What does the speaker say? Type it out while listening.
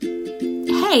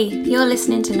Hey, you're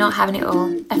listening to Not Having It All,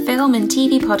 a film and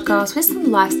TV podcast with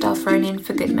some lifestyle thrown in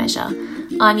for good measure.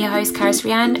 I'm your host, Karis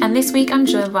Riand, and this week I'm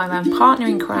joined by my partner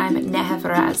in crime, Neha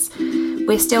Faraz.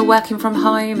 We're still working from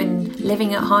home and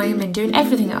living at home and doing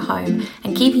everything at home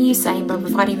and keeping you sane by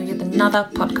providing you with another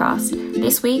podcast,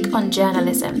 this week on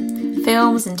journalism.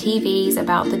 Films and TVs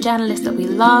about the journalists that we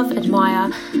love,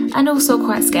 admire, and also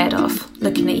quite scared of,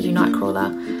 looking at you,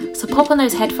 Nightcrawler. So pop on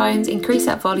those headphones, increase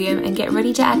that volume, and get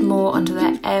ready to add more onto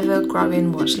the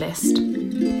ever-growing watch list.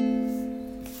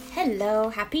 Hello,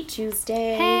 happy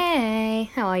Tuesday.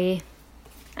 Hey, how are you?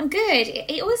 I'm good.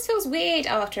 It always feels weird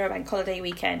after a bank holiday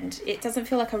weekend. It doesn't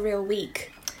feel like a real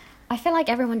week. I feel like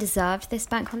everyone deserved this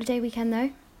bank holiday weekend, though.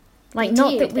 Like,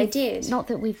 they did. Not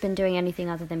that we've been doing anything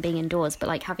other than being indoors, but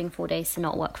like having 4 days to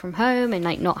not work from home and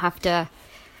like not have to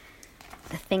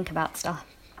think about stuff.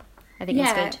 I think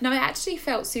it's good. No, it actually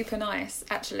felt super nice,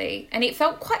 actually. And it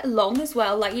felt quite long as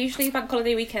well. Like, usually bank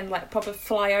holiday weekend, like, proper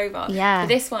fly over. Yeah. But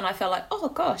this one, I felt like, oh,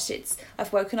 gosh,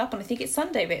 I've woken up and I think it's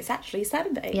Sunday, but it's actually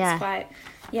Saturday. Yeah. It's quite...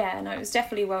 Yeah, no, it was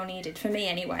definitely well needed for me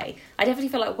anyway. I definitely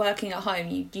feel like working at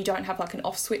home, you don't have, like, an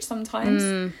off switch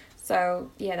sometimes. So,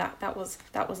 yeah, that was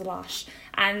lush.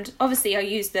 And obviously, I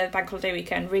used the bank holiday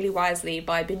weekend really wisely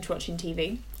by binge-watching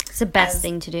TV. It's the best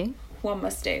thing to do. One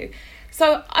must do.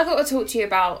 So I got to talk to you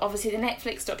about, obviously, the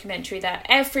Netflix documentary that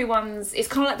it's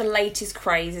kind of like the latest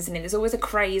craze, isn't it? There's always a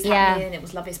craze happening. It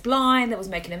was Love is Blind, there was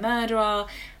Making a Murderer,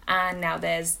 and now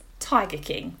there's Tiger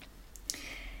King.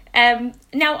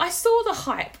 Now, I saw the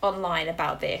hype online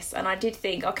about this, and I did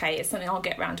think, okay, it's something I'll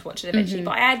get around to watching eventually,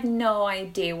 but I had no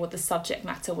idea what the subject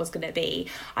matter was going to be.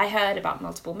 I heard about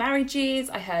multiple marriages,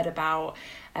 I heard about...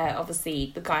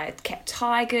 obviously the guy had kept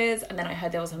tigers, and then I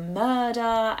heard there was a murder,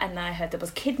 and then I heard there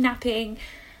was kidnapping,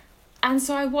 and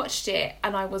so I watched it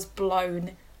and I was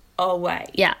blown away.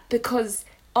 Yeah, because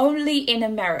only in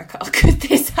America could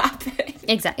this happen.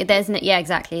 Exactly.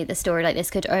 Exactly. The story like this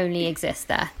could only exist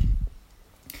there.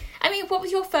 I mean, what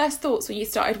was your first thoughts when you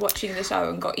started watching the show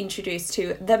and got introduced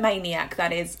to the maniac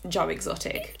that is Joe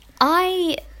Exotic?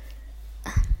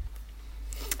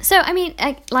 So, I mean,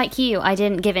 like you, I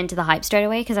didn't give in to the hype straight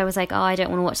away because I was like, oh, I don't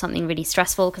want to watch something really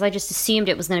stressful because I just assumed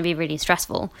it was going to be really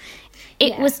stressful.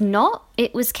 It was not.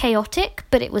 It was chaotic,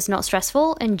 but it was not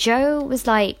stressful. And Joe was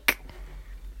like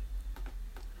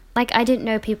I didn't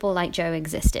know people like Joe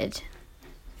existed.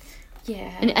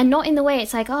 Yeah. And not in the way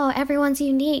it's like, oh, everyone's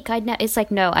unique. It's like,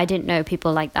 no, I didn't know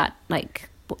people like that. Like,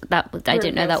 that I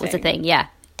didn't know that was a thing. Yeah.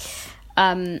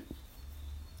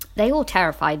 They all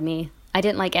terrified me. I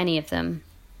didn't like any of them.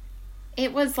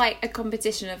 It was like a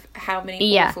competition of how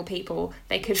many awful people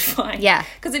they could find. Yeah.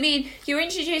 Because, I mean, you're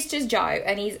introduced as Joe,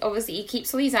 and he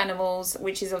keeps all these animals,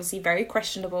 which is obviously very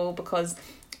questionable because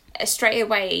straight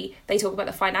away they talk about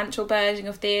the financial burden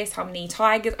of this, how many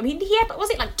tigers. I mean, he had, was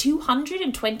it like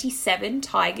 227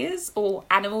 tigers or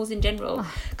animals in general?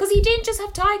 Because he didn't just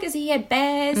have tigers, he had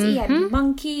bears, he had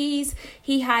monkeys,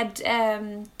 he had...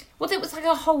 Well, it was like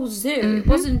a whole zoo. It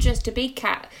wasn't just a big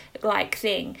cat-like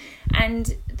thing.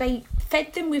 And they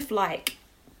fed them with, like,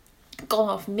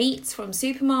 gone-off meats from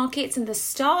supermarkets, and the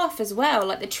staff as well,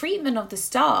 like the treatment of the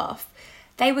staff.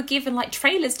 They were given, like,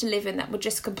 trailers to live in that were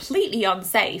just completely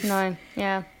unsafe. No,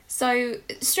 yeah. So,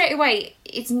 straight away,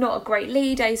 it's not a great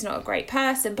leader, he's not a great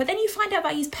person. But then you find out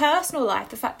about his personal life,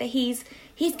 the fact that he's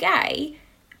gay,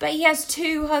 but he has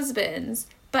 2 husbands.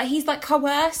 But he's, like,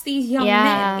 coerced these young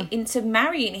men into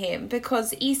marrying him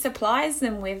because he supplies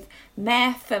them with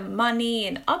meth and money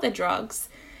and other drugs.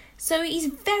 So he's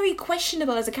very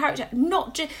questionable as a character.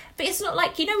 But it's not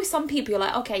like, you know, with some people, you're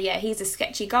like, okay, yeah, he's a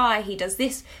sketchy guy, he does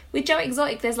this. With Joe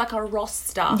Exotic, there's, like, a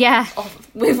roster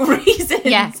with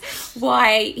reasons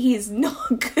why he's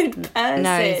not a good person.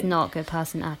 No, he's not a good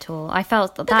person at all. I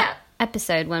felt that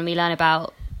episode when we learn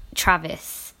about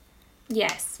Travis.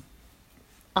 Yes.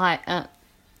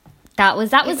 That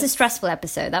was a stressful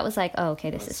episode. That was like, oh, okay,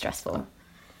 this is stressful.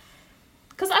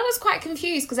 Because I was quite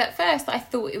confused, because at first I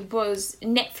thought it was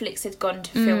Netflix had gone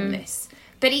to film this.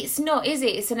 But it's not, is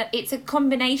it? It's a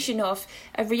combination of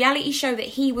a reality show that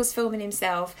he was filming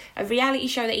himself, a reality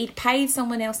show that he'd paid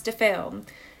someone else to film,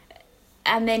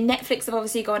 and then Netflix have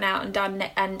obviously gone out and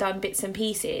done bits and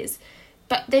pieces.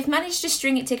 But they've managed to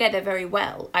string it together very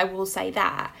well, I will say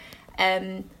that.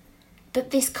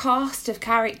 But this cast of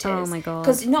characters... Oh, my God.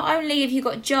 Because not only have you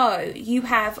got Joe, you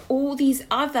have all these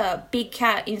other big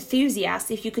cat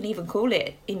enthusiasts, if you can even call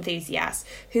it enthusiasts,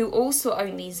 who also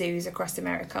own these zoos across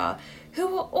America, who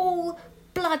are all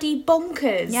bloody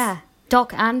bonkers. Yeah.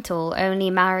 Doc Antle only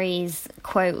marries,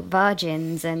 quote,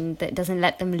 virgins and that doesn't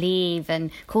let them leave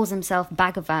and calls himself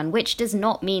Bhagavan, which does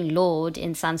not mean Lord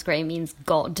in Sanskrit, it means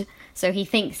God. So he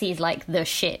thinks he's like the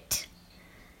shit.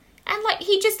 And like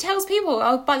he just tells people,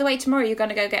 oh, by the way, tomorrow you're going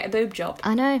to go get a boob job.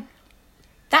 I know.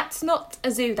 That's not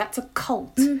a zoo, that's a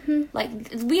cult. Mm-hmm. Like,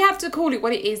 we have to call it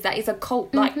what it is. That is a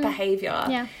cult-like behaviour.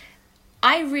 Yeah.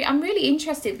 I'm really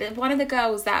interested that one of the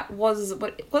girls that was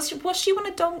she one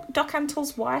of Doc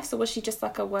Antle's wives, or was she just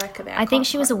like a worker there? I think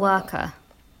she was a worker.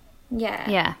 Yeah.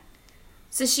 Yeah.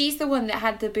 So she's the one that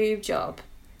had the boob job.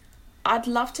 I'd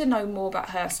love to know more about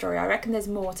her story. I reckon there's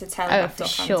more to tell about Doc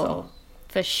Antle.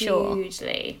 For sure.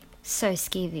 Hugely. So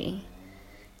skeevy.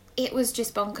 It was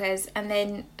just bonkers. And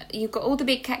then you've got all the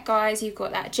big cat guys. You've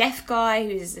got that Jeff guy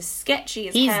who's as sketchy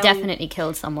as hell. He's definitely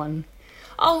killed someone.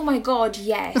 Oh my God,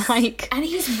 yes. And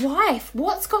his wife.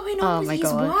 What's going on with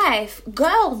his wife?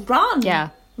 Girl, run. Yeah.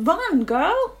 Run,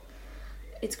 girl.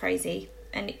 It's crazy.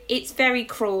 And it's very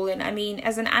cruel. And I mean,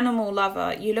 as an animal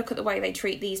lover, you look at the way they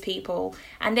treat these people.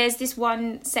 And there's this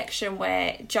one section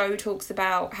where Joe talks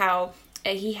about how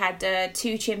he had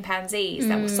 2 chimpanzees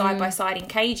that were side by side in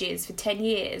cages for 10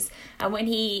 years. And when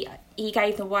he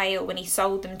gave them away, or when he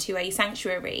sold them to a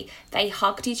sanctuary, they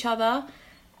hugged each other.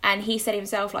 And he said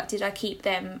himself, like, did I keep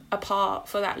them apart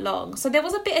for that long? So there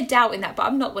was a bit of doubt in that, but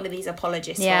I'm not one of these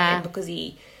apologists for him, because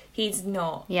he's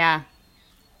not. Yeah.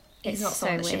 He's not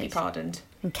someone that should be pardoned.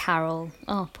 And Carol.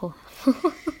 Oh, poor.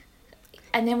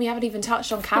 And then we haven't even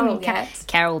touched on Carol yet.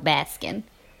 Carol Baskin.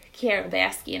 Carol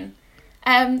Baskin.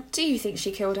 Do you think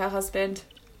she killed her husband?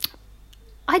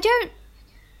 I don't...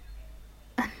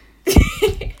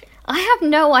 I have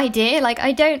no idea. Like,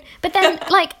 I don't... But then,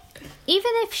 like,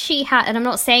 even if she had... And I'm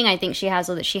not saying I think she has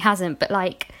or that she hasn't, but,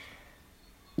 like,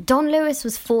 Don Lewis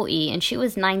was 40 and she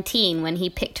was 19 when he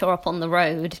picked her up on the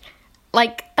road.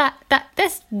 Like,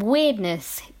 there's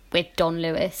weirdness with Don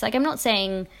Lewis. Like, I'm not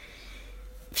saying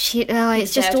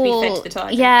it's just all...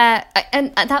 Yeah,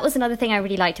 and that was another thing I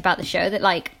really liked about the show, that,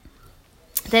 like,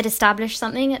 they'd establish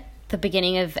something at the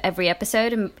beginning of every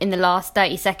episode, and in the last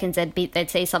 30 seconds they'd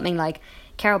say something like,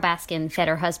 Carol Baskin fed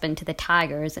her husband to the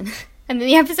tigers, and then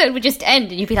the episode would just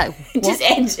end, and you'd be like, what? Just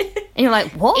end. And you're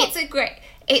like, what?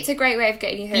 It's a great way of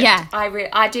getting you hooked. Yeah.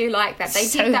 I do like that. They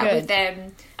So did that good. with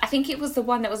them. I think it was the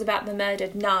one that was about the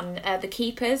murdered nun, The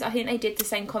Keepers. I think they did the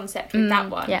same concept with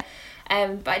that one. Yeah.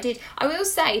 But I will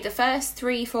say the first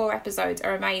 3-4 episodes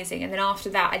are amazing, and then after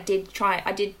that I did kind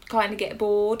of get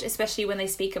bored, especially when they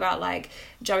speak about like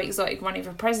Joe Exotic running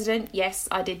for president. Yes,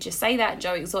 I did just say that,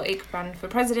 Joe Exotic ran for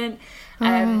president.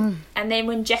 And then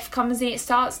when Jeff comes in, it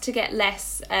starts to get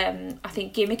less I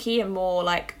think gimmicky and more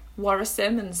like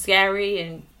worrisome and scary,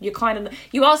 and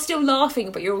you are still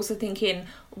laughing, but you're also thinking,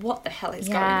 what the hell is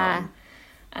going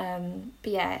on?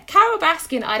 But yeah, Carol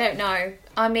Baskin, I don't know.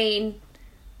 I mean,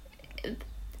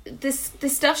 the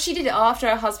stuff she did after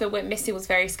her husband went missing was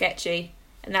very sketchy,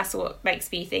 and that's what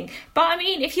makes me think. But I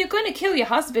mean, if you're going to kill your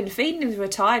husband, feeding him to a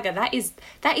tiger, that is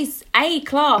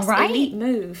A-class, elite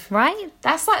move, right?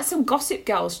 That's like some Gossip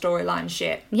Girl storyline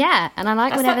shit. Yeah, and I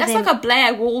like that's like a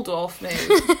Blair Waldorf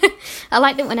move. I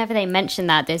like that whenever they mention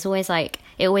that, there's always like,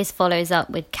 it always follows up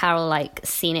with Carol like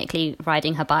scenically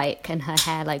riding her bike and her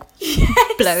hair like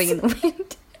blowing in the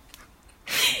wind.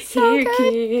 So Here,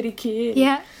 good. kitty.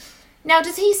 Yeah. Now,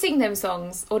 does he sing them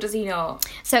songs, or does he not?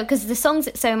 So, because the songs...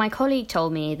 So, my colleague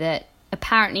told me that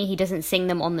apparently he doesn't sing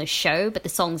them on the show, but the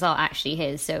songs are actually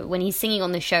his. So, when he's singing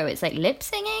on the show, it's like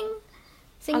lip-singing.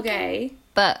 Okay.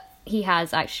 But he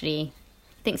has actually...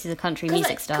 Thinks he's a country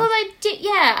music star. Because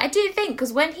I did think,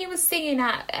 because when he was singing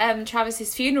at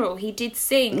Travis's funeral, he did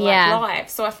sing live.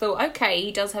 So, I thought, okay,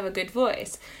 he does have a good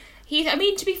voice. I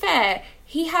mean, to be fair,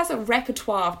 he has a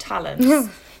repertoire of talents.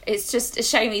 It's just a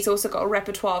shame he's also got a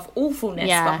repertoire of awfulness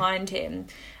behind him.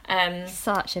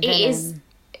 Such a villain.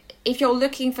 If you're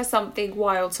looking for something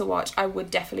wild to watch, I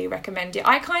would definitely recommend it.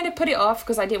 I kind of put it off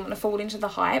because I didn't want to fall into the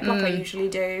hype like I usually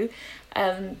do.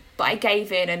 But I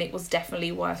gave in, and it was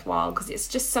definitely worthwhile because it's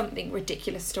just something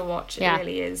ridiculous to watch. It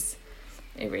really is.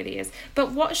 It really is.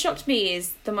 But what shocked me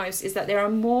the most is that there are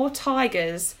more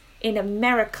tigers in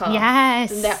America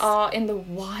than there are in the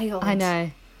wild. I know.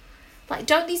 Like,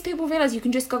 don't these people realise you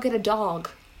can just go get a dog?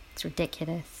 It's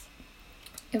ridiculous.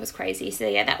 It was crazy. So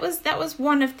yeah, that was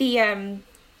one of the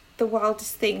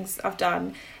wildest things I've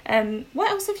done. What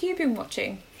else have you been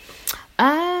watching?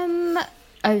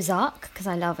 Ozark, because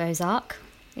I love Ozark.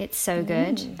 It's so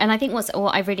good. And I think what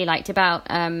I really liked about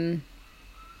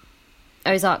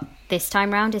Ozark this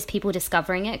time round is people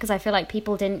discovering it, because I feel like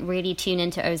people didn't really tune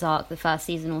into Ozark the first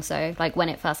season or so, like when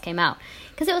it first came out,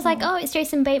 because it was like, oh, it's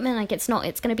Jason Bateman, like it's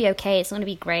going to be okay, it's going to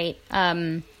be great.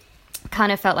 Kind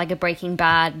of felt like a Breaking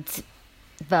Bad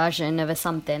version of a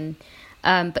something.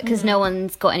 But because no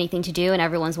one's got anything to do and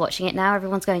everyone's watching it now,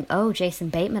 everyone's going, oh, Jason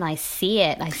Bateman, I see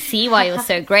it. I see why you're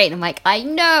so great. And I'm like, I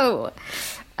know.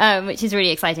 Which is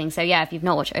really exciting. So yeah, if you've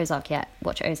not watched Ozark yet,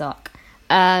 watch Ozark.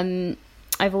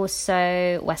 I've also,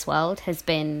 Westworld has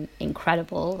been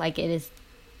incredible. Like, it is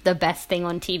the best thing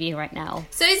on TV right now.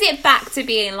 So is it back to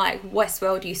being like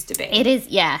Westworld used to be? It is,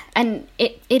 yeah. And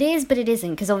it is, but it isn't,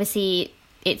 because obviously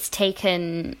it's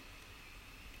taken...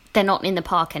 They're not in the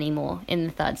park anymore in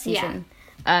the third season.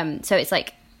 Yeah. So it's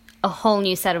like a whole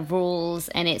new set of rules,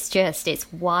 and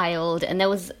it's wild. And there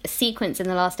was a sequence in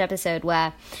the last episode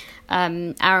where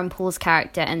Aaron Paul's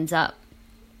character ends up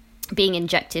being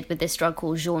injected with this drug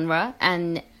called genre,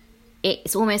 and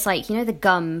it's almost like, you know, the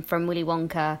gum from Willy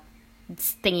Wonka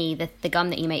thingy, the gum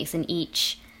that he makes, in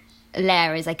each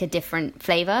layer is like a different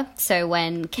flavor. So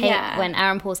when when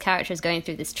Aaron Paul's character is going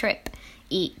through this trip,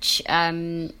 each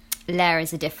layer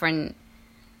is a different,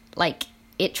 like,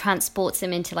 it transports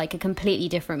him into like a completely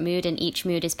different mood, and each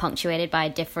mood is punctuated by a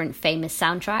different famous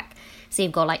soundtrack. So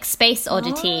you've got like Space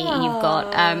Oddity, you've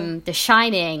got The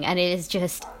Shining, and it is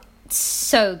just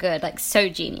so good, like so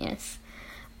genius.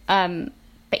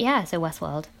 But yeah, so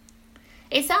Westworld.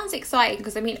 It sounds exciting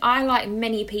because, I mean, I, like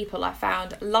many people I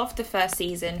found, loved the first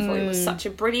season. Thought it was such a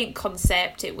brilliant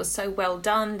concept. It was so well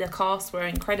done. The cast were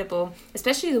incredible,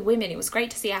 especially the women. It was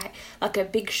great to see like a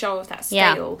big show of that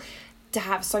scale to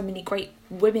have so many great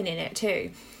women in it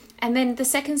too. And then the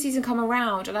second season come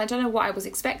around, and I don't know what I was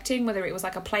expecting, whether it was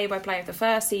like a play-by-play of the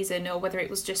first season or whether it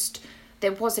was just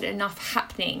there wasn't enough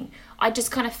happening. I just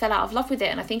kind of fell out of love with it,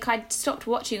 and I think I stopped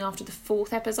watching after the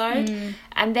fourth episode.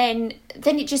 And then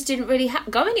it just didn't really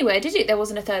go anywhere, did it? There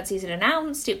wasn't a third season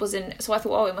announced. It wasn't, so I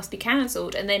thought, oh, it must be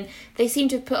cancelled. And then they seem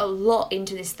to have put a lot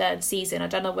into this third season. I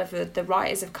don't know whether the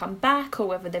writers have come back or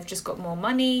whether they've just got more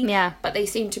money. Yeah. But they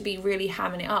seem to be really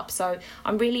hamming it up. So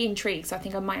I'm really intrigued. So I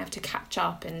think I might have to catch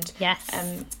up and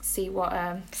see what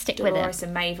Stick Dolores with it.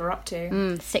 and Maeve are up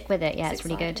to. Stick with it. Yeah, it's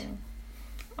really good.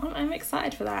 I'm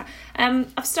excited for that.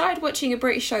 I've started watching a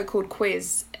British show called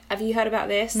Quiz. Have you heard about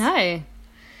this? No.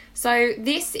 So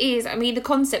this is, I mean, the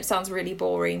concept sounds really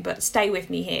boring, but stay with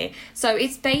me here. So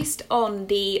it's based on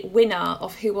the winner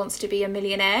of Who Wants to Be a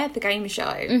Millionaire, the game show.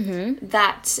 Mm-hmm.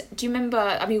 That, do you remember,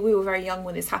 I mean, we were very young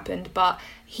when this happened, but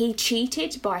he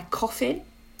cheated by coughing.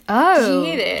 Oh. Did you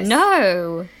hear this?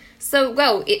 No. So,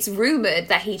 well, it's rumoured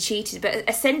that he cheated, but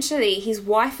essentially his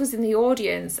wife was in the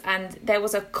audience and there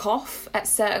was a cough at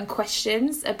certain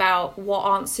questions about what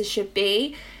answers should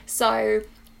be. So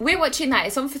we're watching that.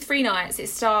 It's on for 3 nights. It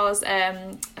stars,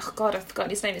 oh God, I've forgotten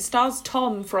his name. It stars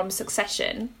Tom from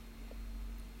Succession.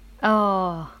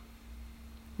 Oh.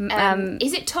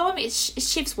 Is it Tom? It's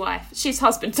Shiv's wife. Shiv's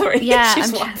husband, sorry. Yeah,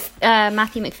 Shiv's wife.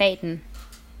 Matthew McFadden.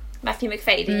 Matthew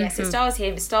McFadden, yes. It stars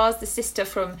him. It stars the sister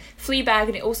from Fleabag,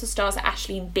 and it also stars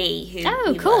Aisling B, who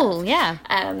cool, love. yeah.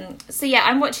 So yeah,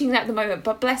 I'm watching that at the moment,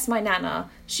 but bless my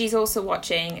nana, she's also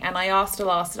watching, and I asked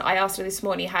her this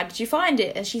morning, how did you find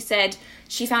it? And she said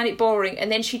she found it boring,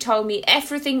 and then she told me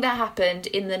everything that happened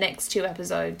in the next 2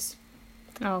 episodes.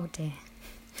 Oh dear.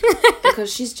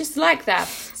 Because she's just like that.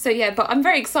 So yeah, but I'm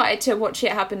very excited to watch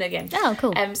it happen again. Oh,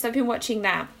 cool. So I've been watching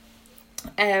that.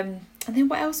 And then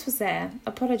what else was there?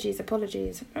 Apologies.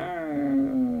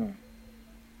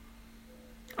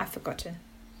 I've forgotten.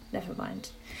 Never mind.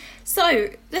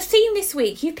 So, the theme this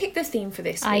week. You picked the theme for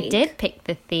this week. I did pick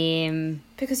the theme.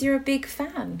 Because you're a big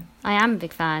fan. I am a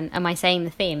big fan. Am I saying the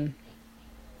theme?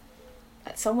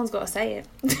 Someone's got to say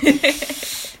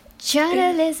it.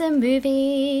 Journalism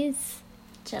movies.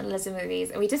 Journalism movies.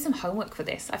 And we did some homework for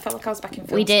this. I felt like I was back in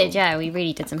film We did, school. yeah. We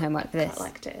really did some homework for this. I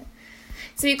liked it.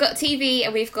 So we've got TV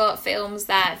and we've got films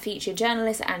that feature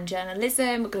journalists and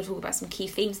journalism. We're going to talk about some key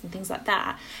themes and things like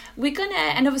that.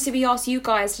 And obviously we asked you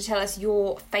guys to tell us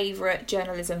your favourite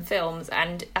journalism films,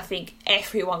 and I think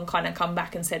everyone kind of come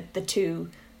back and said the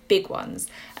 2 big ones.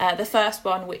 The first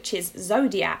one, which is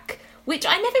Zodiac, which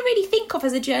I never really think of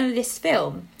as a journalist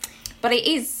film, but it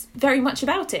is very much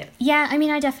about it. Yeah, I mean,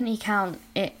 I definitely count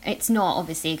it. It's not,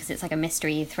 obviously, because it's like a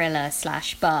mystery thriller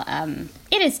 / but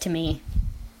it is to me.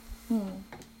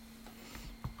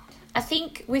 I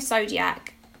think with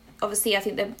Zodiac, obviously, I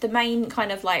think the main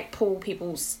kind of like pull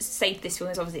people say to this film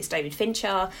is obviously it's David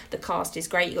Fincher. The cast is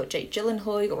great. You got Jake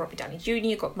Gyllenhaal, you got Robert Downey Jr.,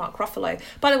 you got Mark Ruffalo.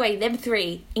 By the way, them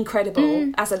 3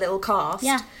 incredible as a little cast.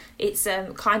 Yeah, it's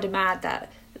kind of mad that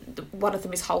one of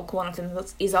them is Hulk, one of them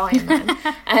is Iron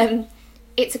Man.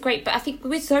 It's a great, but I think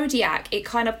with Zodiac, it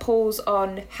kind of pulls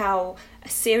on how a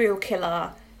serial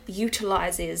killer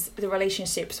utilizes the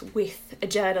relationships with a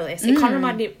journalist. It kind of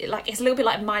reminded me, like, it's a little bit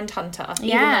like Mindhunter.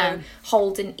 Yeah. Even though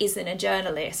Holden isn't a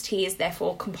journalist, he is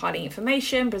therefore compiling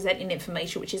information, presenting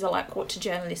information, which is like what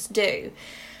journalists do.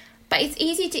 But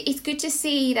it's good to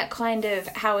see that kind of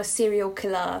how a serial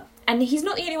killer, and he's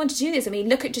not the only one to do this. I mean,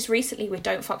 look at just recently with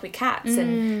Don't Fuck With Cats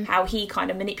and how he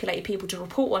kind of manipulated people to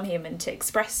report on him and to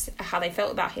express how they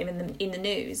felt about him in the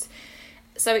news.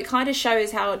 So it kind of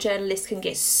shows how journalists can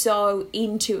get so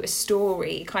into a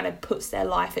story, it kind of puts their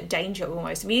life at danger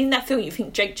almost. I mean, in that film, you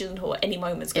think Jake Gyllenhaal at any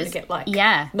moment is going to get, like,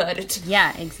 murdered.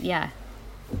 Yeah.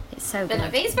 It's so good.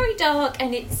 But it's very dark,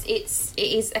 and it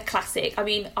is a classic. I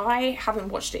mean, I haven't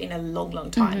watched it in a long, long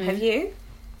time. Have you?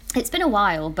 It's been a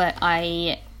while, but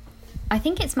I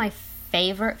think it's my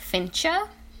favourite Fincher.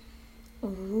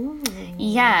 Ooh.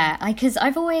 Yeah, because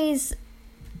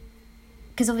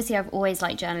obviously I've always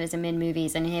liked journalism in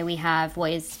movies, and here we have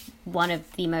what is one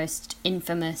of the most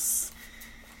infamous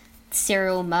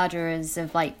serial murderers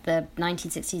of, like, the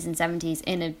 1960s and 70s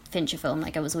in a Fincher film.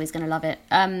 Like, I was always going to love it.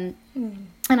 And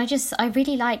I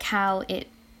really like how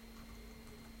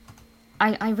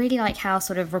I really like how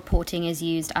sort of reporting is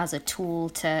used as a tool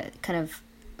to kind of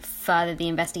further the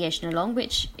investigation along,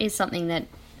 which is something that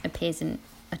appears in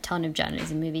a ton of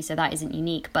journalism movies, so that isn't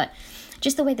unique. But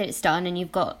just the way that it's done, and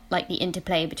you've got, like, the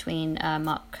interplay between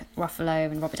Mark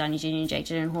Ruffalo and Robert Downey Jr. and Jake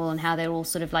Gyllenhaal, and how they're all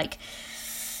sort of, like,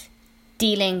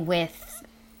 dealing with,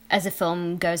 as the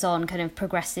film goes on, kind of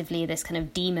progressively this kind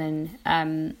of demon,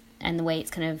 and the way it's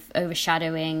kind of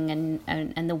overshadowing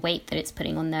and the weight that it's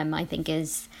putting on them, I think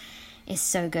is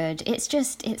so good. It's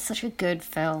such a good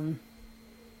film.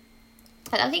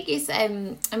 And I think it's,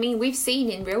 I mean, we've seen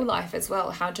in real life as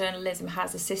well how journalism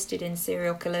has assisted in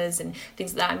serial killers and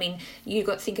things like that. I mean, you've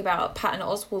got to think about Patton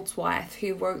Oswalt's wife,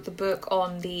 who wrote the book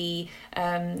on the,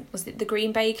 was it the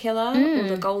Green Bay Killer? Or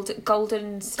the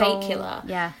Golden State Killer?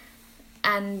 Yeah.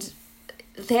 And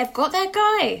they've got that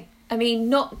guy. I mean,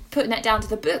 not putting that down to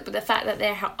the book, but the fact that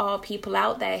there are people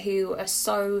out there who are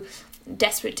so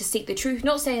desperate to seek the truth.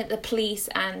 Not saying that the police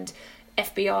and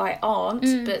FBI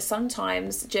aren't, but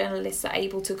sometimes journalists are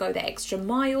able to go the extra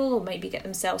mile or maybe get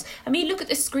themselves... I mean, look at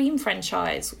the Scream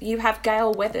franchise. You have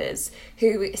Gail Weathers,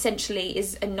 who essentially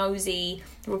is a nosy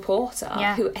reporter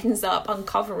who ends up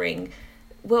uncovering,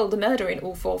 well, the murder in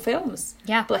all 4 films.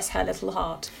 Yeah. Bless her little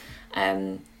heart.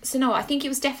 So no, I think it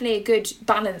was definitely a good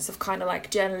balance of kind of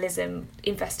like journalism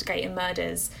investigating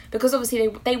murders, because obviously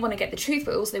they want to get the truth,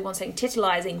 but also they want something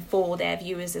titillizing for their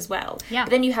viewers as well. Yeah. But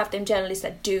then you have them journalists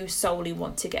that do solely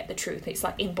want to get the truth. It's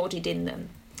like embodied in them,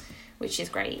 which is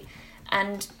great.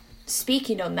 And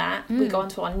speaking on that, we go on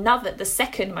to the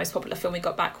second most popular film we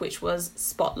got back, which was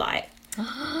Spotlight.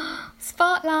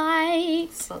 Spotlight.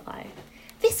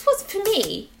 This was, for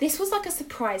me, like a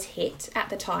surprise hit at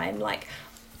the time. Like,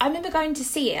 I remember going to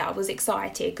see it. I was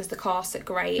excited because the cast are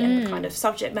great and the kind of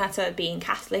subject matter being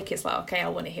Catholic, it's like, okay, I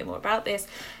want to hear more about this.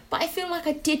 But I feel like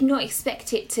I did not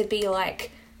expect it to be like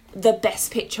the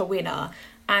Best Picture winner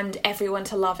and everyone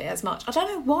to love it as much. I don't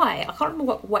know why. I can't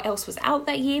remember what else was out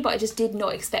that year, but I just did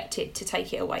not expect it to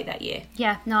take it away that year.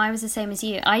 Yeah, no, I was the same as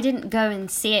you. I didn't go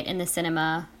and see it in the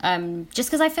cinema, just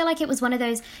because I feel like it was one of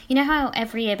those... You know how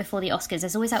every year before the Oscars,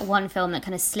 there's always that one film that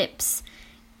kind of slips...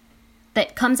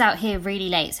 that comes out here really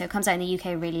late, so it comes out in the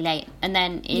UK really late, and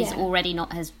then is already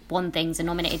has won things and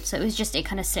nominated, so it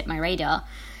kind of slipped my radar.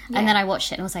 And then I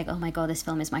watched it and I was like, oh my god, this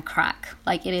film is my crack.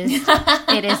 Like, it is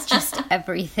it is just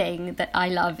everything that I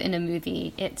love in a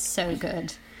movie. It's so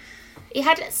good. It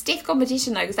had a stiff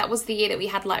competition though, because that was the year that we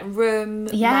had like Room,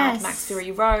 Mad Max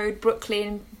Fury Road,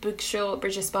 Brooklyn, Big Short,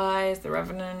 Bridge of Spies, The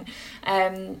Revenant.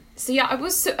 So yeah, I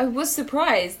was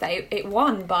surprised that it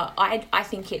won, but I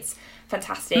think it's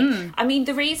fantastic. I mean,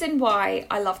 the reason why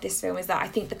I love this film is that I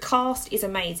think the cast is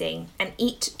amazing, and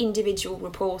each individual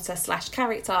reporter /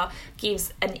 character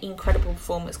gives an incredible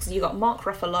performance, because you've got Mark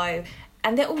Ruffalo,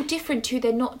 and they're all different too.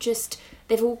 They're not just...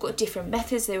 They've all got different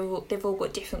methods. They've all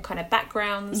got different kind of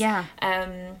backgrounds. Yeah.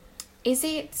 Is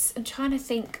it... I'm trying to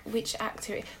think which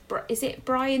actor... Is it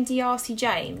Brian D'Arcy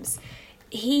James?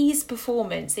 His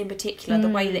performance in particular, the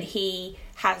way that he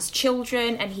has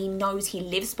children and he knows he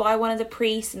lives by one of the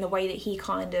priests, and the way that he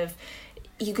kind of...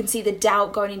 You can see the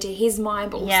doubt going into his mind,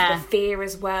 but also the fear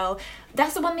as well.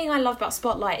 That's the one thing I love about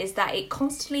Spotlight, is that it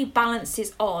constantly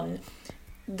balances on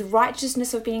the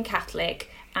righteousness of being Catholic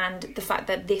and the fact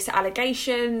that this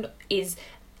allegation is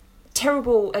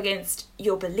terrible against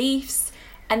your beliefs,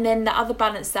 and then the other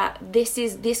balance that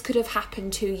this could have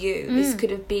happened to you, this could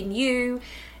have been you.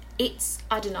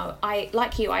 I don't know, I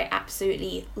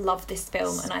absolutely love this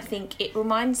film, and I think it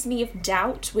reminds me of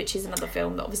Doubt, which is another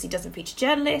film that obviously doesn't feature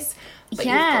journalists, but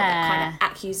you've got that kind of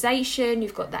accusation,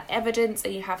 you've got that evidence,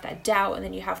 and you have that doubt, and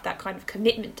then you have that kind of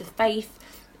commitment to faith,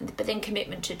 but then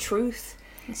commitment to truth.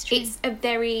 It's a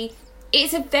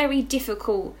very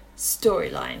difficult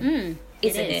storyline,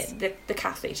 isn't it? The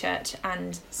Catholic Church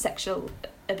and sexual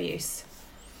abuse.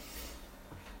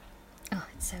 Oh,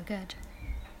 it's so good.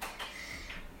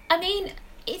 I mean,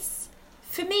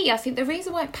 for me, I think the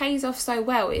reason why it pays off so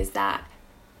well is that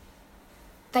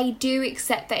they do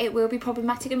accept that it will be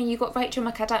problematic. I mean, you've got Rachel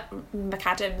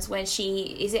McAdams when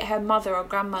is it her mother or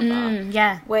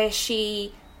grandmother? Where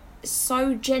she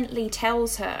so gently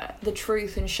tells her the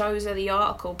truth and shows her the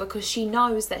article, because she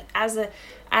knows that as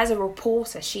a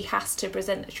reporter, she has to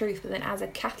present the truth, but then as a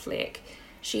Catholic,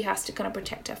 she has to kind of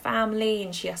protect her family,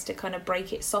 and she has to kind of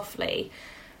break it softly.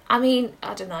 I mean,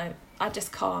 I don't know. I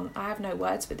just can't. I have no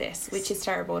words for this, which is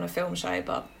terrible in a film show,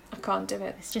 but I can't do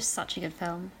it. It's just such a good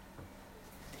film.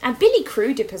 And Billy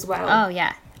Crudup as well. Oh,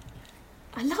 yeah.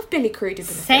 I love Billy Crudup in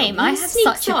the film. Same. I have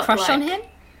such a crush on him.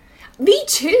 Me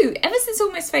too. Ever since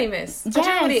Almost Famous. Yes, I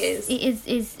don't know what it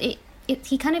is.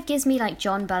 He kind of gives me like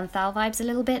John Bernthal vibes a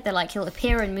little bit. They're like, he'll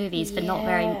appear in movies for not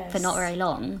very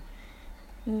long.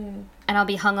 And I'll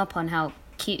be hung up on how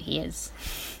cute he is.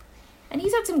 And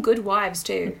he's had some good wives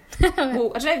too.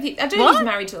 Well, I don't know if he's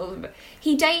married to all of them, but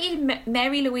he dated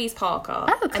Mary Louise Parker.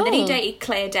 Oh, cool. And then he dated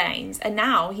Claire Danes, and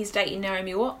now he's dating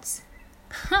Naomi Watts.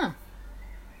 Huh.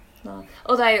 No.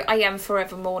 Although I am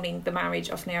forever mourning the marriage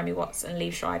of Naomi Watts and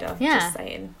Liev Schreiber. Yeah. Just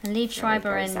saying. And Liev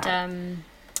Schreiber and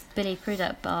Billy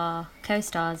Crudup are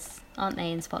co-stars, aren't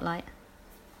they, in Spotlight?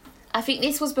 I think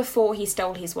this was before he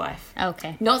stole his wife.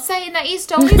 Okay. Not saying that he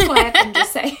stole his wife, I'm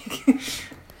just saying.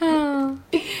 Oh.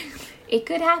 It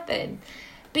could happen.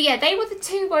 But yeah, they were the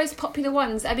two most popular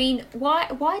ones. I mean,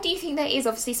 why do you think that is?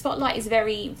 Obviously, Spotlight is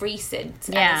very recent.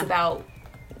 Yeah. And it's about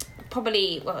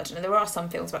probably, well, I don't know, there are some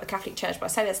films about the Catholic Church, but I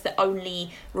say that's the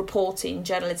only reporting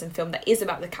journalism film that is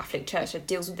about the Catholic Church that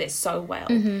deals with this so well.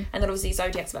 And then obviously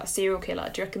Zodiac's about a serial killer.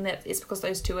 Do you reckon that it's because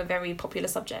those two are very popular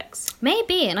subjects?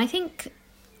 Maybe, and I think...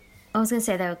 I was going to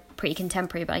say they were pretty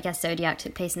contemporary, but I guess Zodiac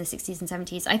took place in the 60s and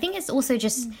 70s. I think it's also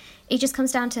just... It just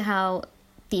comes down to how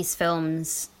these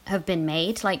films have been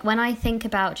made. Like, when I think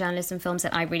about journalism films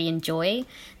that I really enjoy,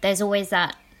 there's always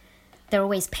that... They're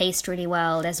always paced really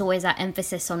well. There's always that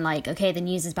emphasis on, like, okay, the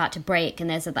news is about to break, and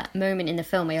there's that moment in the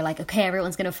film where you're like, okay,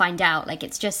 everyone's going to find out. Like,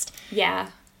 it's just...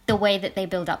 Yeah. The way that they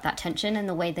build up that tension and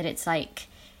the way that it's, like...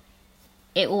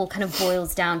 It all kind of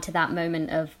boils down to that moment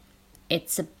of...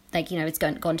 It's a... Like, you know, it's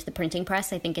gone to the printing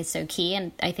press, I think is so key.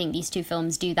 And I think these two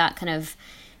films do that kind of,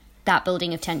 that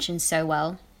building of tension so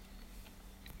well.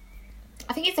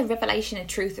 I think it's a revelation of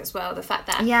truth as well. The fact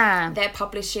that they're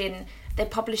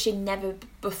publishing never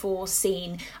before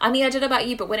seen. I mean, I don't know about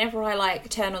you, but whenever I like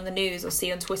turn on the news or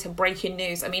see on Twitter breaking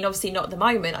news, I mean, obviously not at the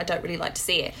moment, I don't really like to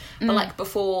see it. But like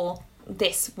before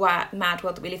this mad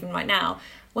world that we live in right now,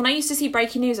 when I used to see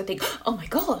breaking news, I think, oh my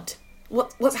God,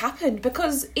 what's happened?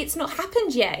 Because it's not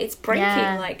happened yet. It's breaking,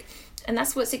 and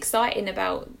that's what's exciting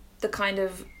about the kind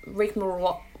of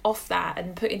rigmarole off that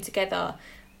and putting together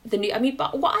the new. I mean,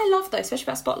 but what I love though, especially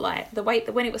about Spotlight, the way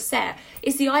that when it was set,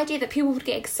 is the idea that people would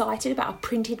get excited about a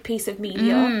printed piece of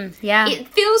media. It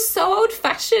feels so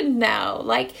old-fashioned now.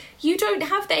 Like, you don't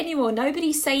have that anymore.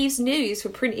 Nobody saves news for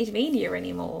printed media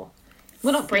anymore.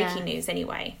 Well, not breaking news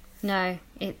anyway. No,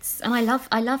 and I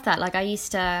love that. Like, I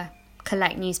used to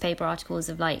collect newspaper articles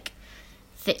of like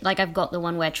I've got the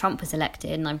one where Trump was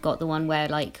elected, and I've got the one where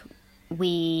like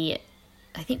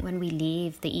I think when we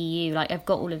leave the EU, like I've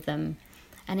got all of them,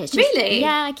 and it's just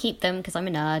I keep them because I'm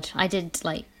a nerd. I did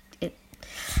like it.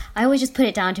 I always just put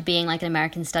it down to being like an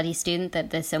American studies student, that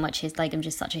there's so much I'm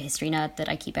just such a history nerd that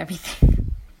I keep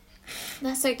everything.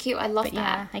 That's so cute. I love that.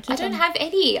 Yeah, I don't have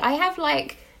any. I have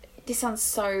like, this sounds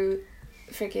so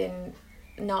freaking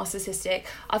narcissistic.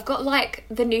 I've got like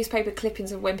the newspaper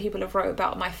clippings of when people have wrote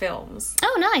about my films.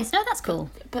 Oh, nice. No, that's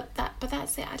cool. But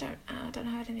that's it. I don't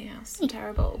have anything else. I'm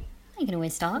terrible. You can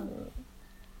always start.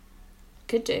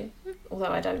 Could do, although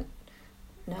I don't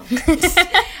know.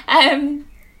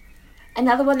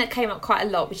 Another one that came up quite a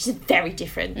lot, which is very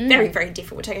different, very, very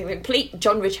different. We're taking a complete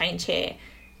genre change here.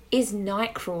 Is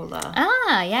Nightcrawler.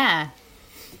 Ah, yeah.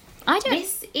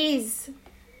 This is.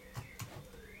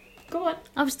 Go on.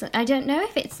 I don't know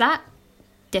if it's that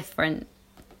different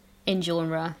in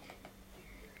genre.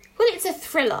 Well, it's a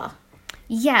thriller.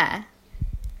 Yeah.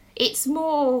 It's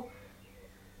more...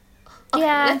 Okay,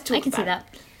 I can see that.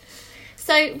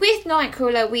 So with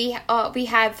Nightcrawler, we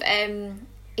have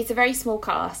it's a very small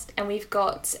cast, and we've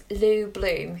got Lou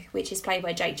Bloom, which is played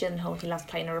by Jake Gyllenhaal. He loves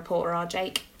playing a reporter, our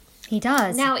Jake. He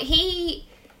does. Now, he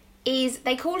is,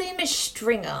 they call him a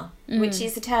stringer, which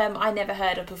is a term I never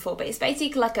heard of before, but it's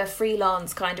basically like a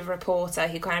freelance kind of reporter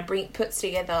who kind of puts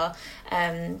together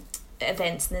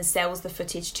events and then sells the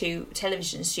footage to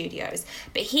television studios.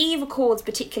 But he records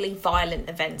particularly violent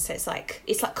events, so it's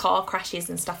like car crashes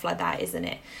and stuff like that, isn't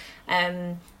it?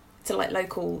 To like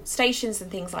local stations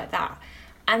and things like that.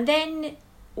 And then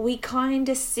we kind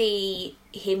of see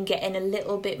him getting a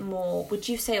little bit more, would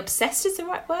you say obsessed is the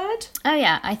right word? Oh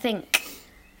yeah, I think,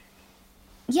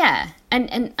 yeah.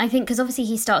 And I think because obviously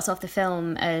he starts off the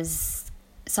film as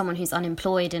someone who's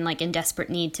unemployed and like in desperate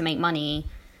need to make money.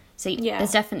 So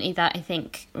there's definitely that, I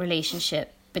think,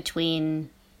 relationship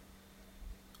between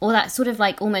all that sort of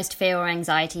like almost fear or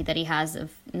anxiety that he has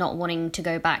of not wanting to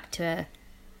go back to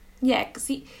because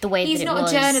the way he's that not it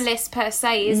was. a journalist per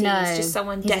se, is he? No, He's just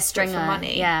someone desperate for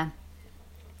money. Yeah.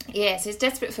 Yeah, so he's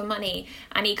desperate for money,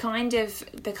 and he kind of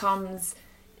becomes...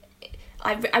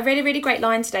 I read a really great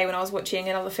line today when I was watching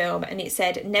another film, and it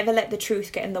said, never let the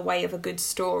truth get in the way of a good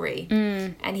story.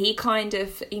 And he kind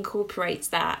of incorporates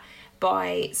that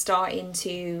by starting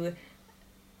to...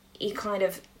 He kind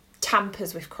of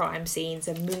tampers with crime scenes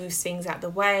and moves things out the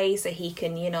way so he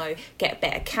can, get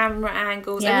better camera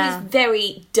angles. Yeah. I mean, it's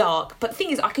very dark, but the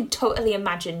thing is, I could totally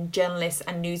imagine journalists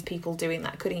and news people doing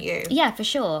that, couldn't you? Yeah, for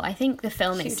sure. I think the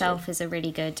film itself is a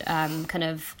really good kind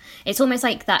of... It's almost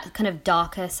like that kind of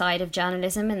darker side of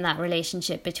journalism and that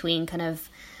relationship between kind of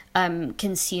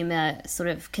consumer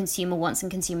wants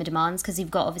and consumer demands, because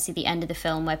you've got obviously the end of the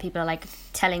film where people are like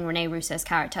telling Rene Russo's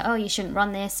character, oh, you shouldn't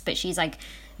run this, but she's like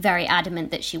very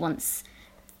adamant that she wants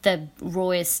the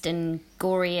rawest and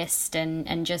goriest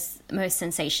and just most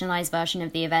sensationalized version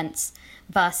of the events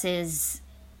versus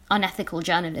unethical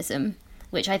journalism,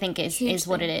 which I think is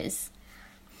what it is.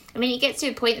 I mean, it gets to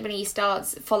a point when he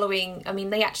starts following... I mean,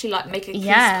 they actually, like, make a police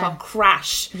car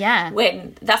crash. Yeah.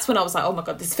 That's when I was like, oh, my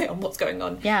God, this film, what's going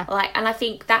on? Yeah. And I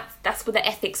think that's where the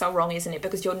ethics are wrong, isn't it?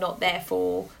 Because you're not there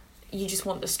for... You just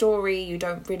want the story. You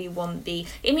don't really want the...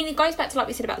 I mean, it goes back to, like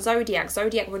we said, about Zodiac.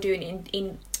 Zodiac were doing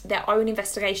in their own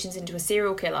investigations into a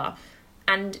serial killer,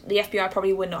 and the FBI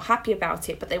probably were not happy about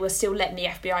it, but they were still letting the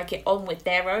FBI get on with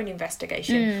their own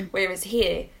investigation. Whereas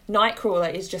here,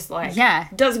 Nightcrawler is just like,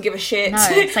 doesn't give a shit. No,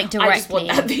 it's like directly. I just want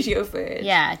that video footage.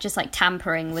 Yeah, just like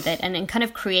tampering with it and kind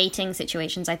of creating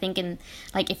situations. I think in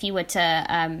like if you were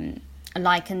to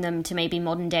liken them to maybe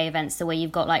modern day events, the way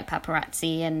you've got like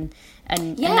paparazzi and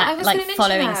that, like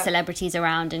following celebrities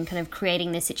around and kind of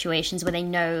creating these situations where they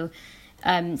know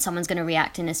someone's going to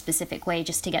react in a specific way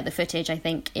just to get the footage. I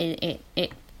think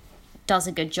it does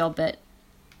a good job at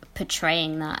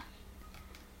portraying that.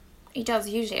 It does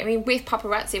usually. I mean, with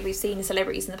paparazzi, we've seen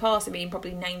celebrities in the past. I mean,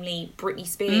 probably namely Britney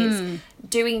Spears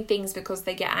doing things because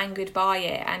they get angered by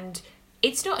it, and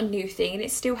it's not a new thing, and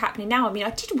it's still happening now. I mean,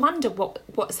 I did wonder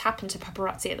what's happened to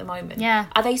paparazzi at the moment. Yeah,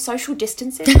 are they social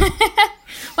distancing?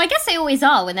 Well, I guess they always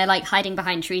are when they're like hiding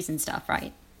behind trees and stuff,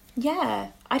 right? Yeah,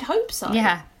 I'd hope so.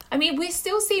 Yeah. I mean, we're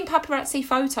still seeing paparazzi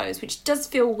photos, which does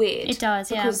feel weird. It does,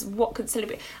 because what could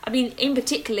celebrate... I mean, in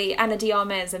particularly, Ana de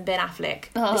Armas and Ben Affleck.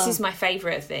 Oh. This is my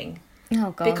favourite thing.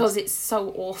 Oh, God. Because it's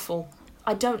so awful.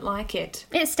 I don't like it.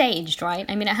 It's staged, right?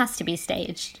 I mean, it has to be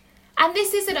staged. And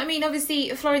this isn't... I mean,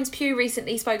 obviously, Florence Pugh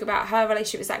recently spoke about her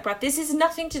relationship with Zach Braff. This has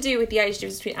nothing to do with the age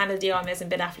difference between Ana de Armas and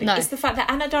Ben Affleck. No. It's the fact that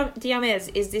Ana de Armas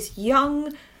is this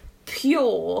young,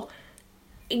 pure,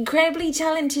 incredibly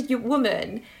talented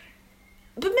woman...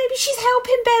 But maybe she's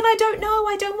helping Ben. I don't know.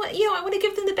 I don't want, I want to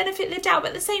give them the benefit of the doubt. But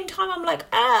at the same time, I'm like,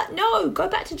 no, go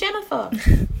back to Jennifer.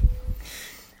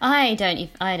 I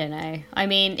don't know. I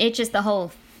mean, it just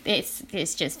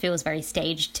it just feels very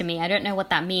staged to me. I don't know what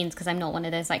that means because I'm not one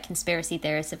of those like conspiracy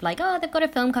theorists of like, oh, they've got a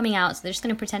film coming out, so they're just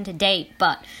going to pretend to date.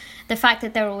 But the fact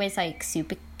that they're always like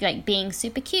being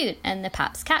super cute and the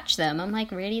paps catch them, I'm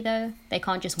like, really though? They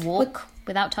can't just walk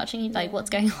without touching you? Like, what's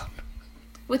going on?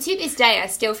 Well, to this day, I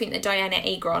still think that Diana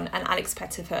Agron and Alex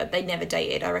Pettyfer, they never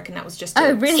dated. I reckon that was just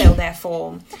to sell their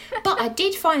form. But I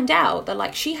did find out that,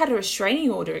 like, she had a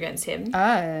restraining order against him.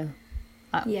 Oh.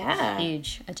 Yeah.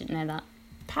 Huge. I didn't know that.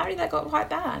 Apparently that got quite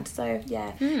bad, so,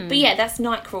 yeah. But, yeah, that's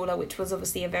Nightcrawler, which was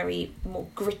obviously a very more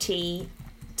gritty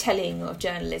telling of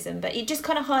journalism. But it just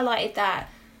kind of highlighted that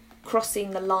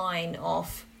crossing the line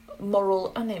of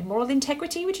moral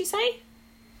integrity, would you say?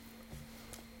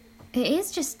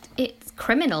 It's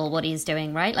criminal what he's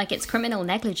doing, right? Like, it's criminal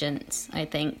negligence, I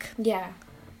think. Yeah,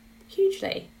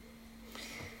 hugely.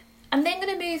 I'm then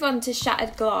going to move on to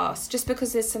Shattered Glass, just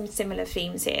because there's some similar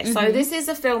themes here. So this is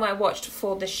a film I watched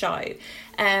for the show,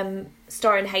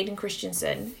 starring Hayden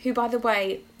Christensen, who, by the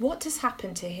way, what has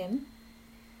happened to him?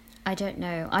 I don't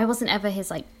know. I wasn't ever his,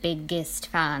 like, biggest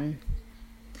fan.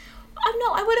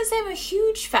 I wouldn't say I'm a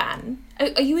huge fan.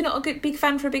 Are you not a big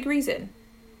fan for a big reason?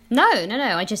 No.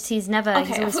 He's never... Okay,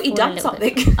 he's I always thought you'd fallen done a little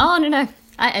something. bit. Oh, no.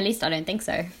 At least I don't think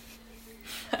so.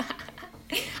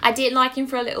 I didn't like him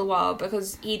for a little while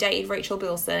because he dated Rachel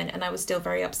Bilson, and I was still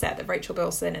very upset that Rachel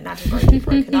Bilson and Adam Brody had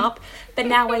broken up. But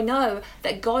now I know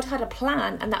that God had a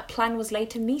plan, and that plan was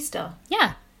Leighton Meester.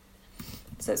 Yeah.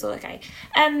 So it's all okay.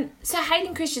 So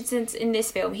Hayden Christensen in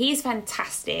this film, he is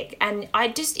fantastic, and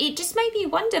it just made me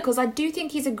wonder, because I do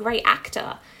think he's a great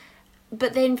actor,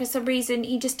 but then for some reason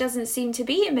he just doesn't seem to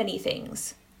be in many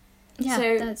things. Yeah,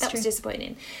 so that's that true. was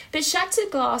disappointing. But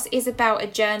Shattered Glass is about a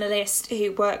journalist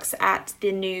who works at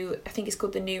I think it's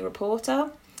called The New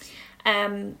Reporter.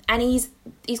 And he's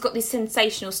got these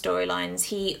sensational storylines.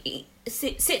 He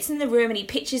sits in the room and he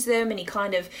pitches them, and he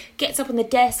kind of gets up on the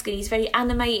desk and he's very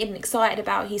animated and excited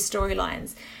about his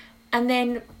storylines. And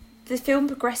then the film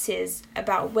progresses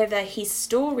about whether his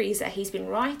stories that he's been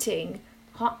writing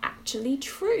are actually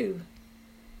true.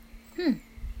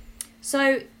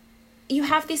 So you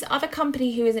have this other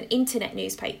company who is an internet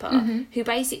newspaper who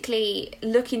basically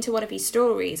look into one of his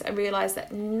stories and realise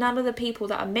that none of the people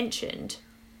that are mentioned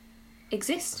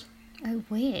exist. Oh,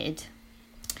 weird.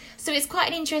 So it's quite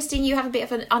an interesting, you have a bit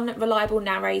of an unreliable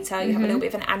narrator, you have a little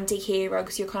bit of an anti-hero,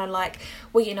 because you're kind of like,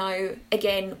 well, you know,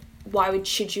 again,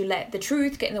 should you let the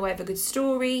truth get in the way of a good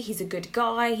story? He's a good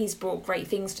guy, he's brought great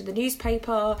things to the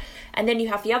newspaper. And then you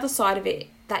have the other side of it,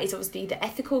 that is obviously the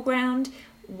ethical ground.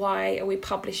 Why are we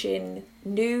publishing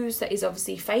news that is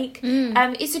obviously fake?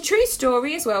 It's a true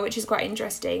story as well, which is quite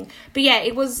interesting. But yeah,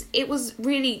 it was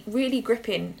really, really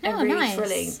gripping and really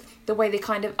thrilling, the way they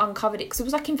kind of uncovered it, because it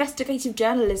was like investigative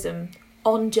journalism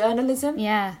on journalism.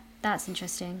 Yeah, that's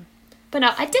interesting. But no,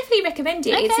 I definitely recommend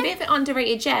it. Okay. It's a bit of an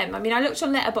underrated gem. I mean, I looked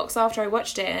on Letterboxd after I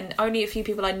watched it, and only a few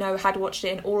people I know had watched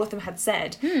it, and all of them had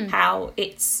said how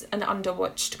it's an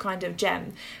underwatched kind of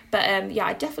gem. But yeah,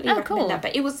 I definitely recommend that.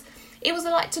 But it was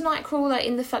a light to Nightcrawler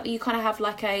in the fact that you kind of have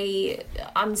like a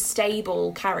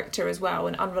unstable character as well,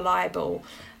 and unreliable.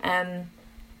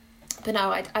 But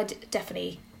no, I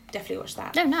definitely watch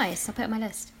that. Oh, nice. I'll put it on my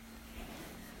list.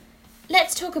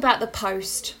 Let's talk about The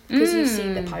Post, because you've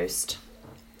seen The Post.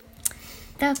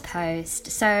 The Post.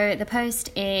 So The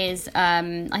Post is,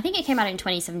 I think it came out in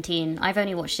 2017. I've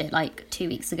only watched it like 2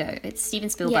 weeks ago. It's Steven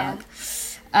Spielberg.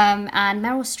 Yeah. And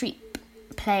Meryl Streep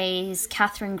plays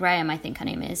Catherine Graham, I think her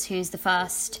name is, who's the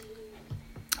first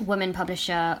woman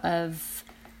publisher of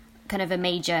kind of a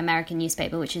major American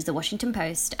newspaper, which is the Washington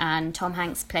Post. And Tom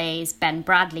Hanks plays Ben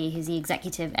Bradley, who's the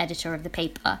executive editor of the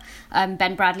paper.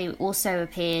 Ben Bradley also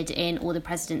appeared in All the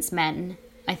President's Men.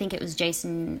 I think it was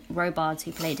Jason Robards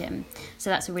who played him. So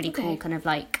that's a really cool kind of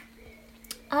like...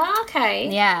 Okay.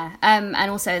 Yeah. And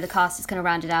also the cast is kind of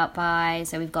rounded out by...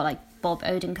 So we've got like Bob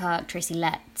Odenkirk, Tracy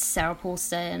Letts, Sarah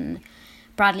Paulson,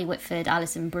 Bradley Whitford,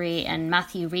 Alison Brie, and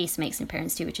Matthew Rhys makes an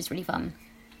appearance too, which is really fun.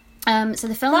 So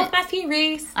the film... Love Matthew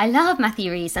Rhys. I love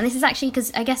Matthew Rhys. And this is actually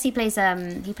because I guess he plays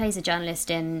a journalist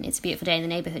in It's a Beautiful Day in the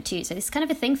Neighborhood too. So this is kind of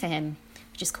a thing for him,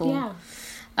 which is cool. Yeah.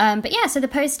 But yeah, so The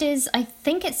Post is, I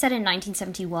think it's set in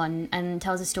 1971 and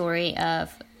tells a story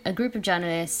of a group of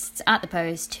journalists at The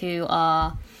Post who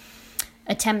are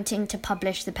attempting to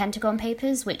publish the Pentagon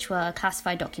Papers, which were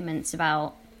classified documents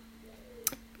about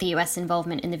the US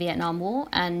involvement in the Vietnam War,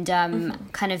 and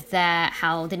kind of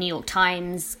how the New York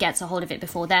Times gets a hold of it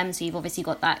before them. So you've obviously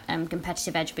got that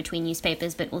competitive edge between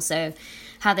newspapers, but also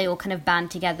how they all kind of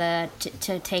band together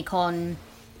to take on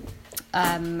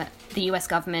the US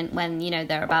government when, you know,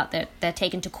 they're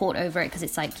taken to court over it, because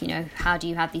it's like, you know, how do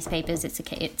you have these papers?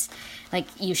 It's like,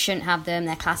 you shouldn't have them,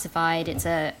 they're classified, it's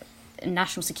a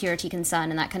national security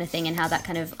concern and that kind of thing, and how that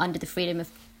kind of, under the freedom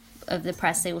of the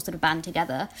press, they all sort of band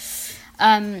together.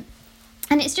 And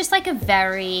it's just like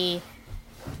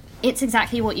it's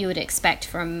exactly what you would expect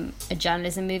from a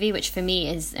journalism movie, which for me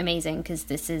is amazing, because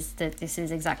this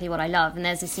is exactly what I love. And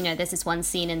there's this one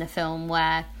scene in the film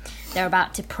where they're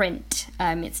about to print.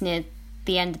 It's near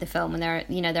the end of the film when they're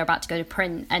about to go to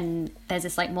print, and there's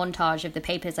this like montage of the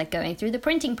papers like going through the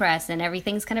printing press, and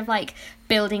everything's kind of like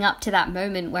building up to that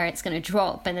moment where it's going to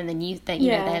drop, and then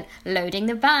they're loading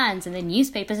the vans, and the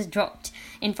newspapers are dropped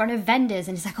in front of vendors,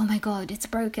 and it's like, oh my god, it's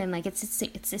broken, like it's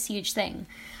this huge thing.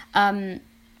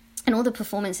 And And all the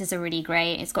performances are really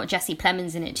great. It's got Jesse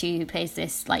Plemons in it too, who plays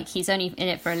this, like, he's only in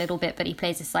it for a little bit, but he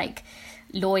plays this, like,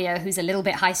 lawyer who's a little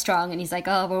bit high-strung, and he's like,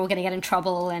 oh, we're all going to get in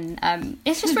trouble, and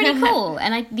it's just really cool.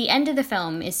 And the end of the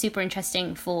film is super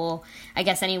interesting for, I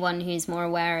guess, anyone who's more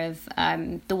aware of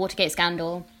the Watergate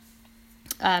scandal.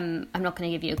 I'm not going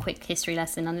to give you a quick history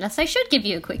lesson, unless I should give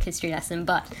you a quick history lesson,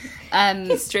 but...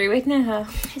 History with Neha.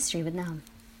 History with Neha.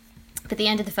 But the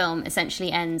end of the film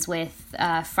essentially ends with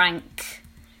Frank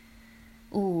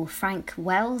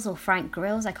Wells or Frank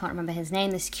Grills, I can't remember his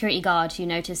name, the security guard who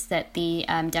noticed that the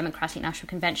Democratic National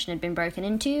Convention had been broken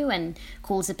into and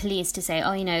calls the police to say,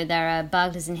 oh, you know, there are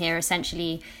burglars in here,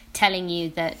 essentially telling you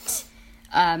that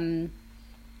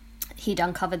he'd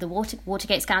uncovered the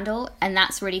Watergate scandal. And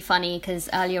that's really funny because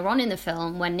earlier on in the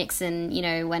film, when Nixon, you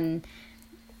know, when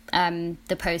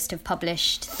the Post have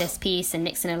published this piece and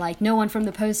Nixon are like, no one from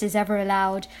the Post is ever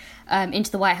allowed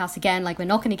into the White House again, like, we're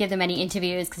not going to give them any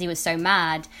interviews, because he was so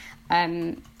mad.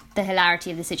 The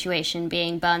hilarity of the situation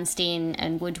being Bernstein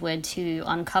and Woodward, who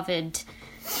uncovered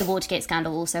the Watergate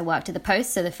scandal, also worked at the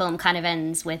Post, so the film kind of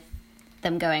ends with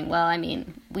them going, well, I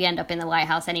mean, we end up in the White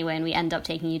House anyway and we end up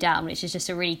taking you down, which is just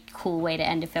a really cool way to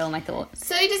end a film, I thought.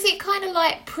 So does it kind of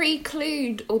like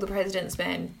preclude All the President's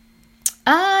Men?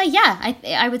 Yeah,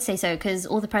 I would say so, because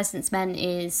All the President's Men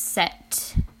is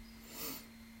set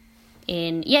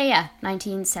in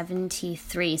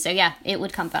 1973. So yeah, it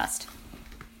would come first.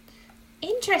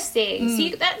 Interesting. So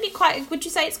that'd be quite. Would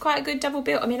you say it's quite a good double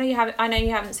bill? I mean, I know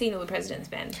you haven't seen All the President's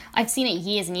Men. I've seen it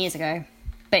years and years ago,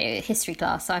 but history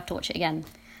class, so I have to watch it again.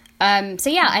 So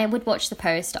yeah, I would watch The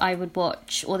Post. I would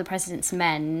watch All the President's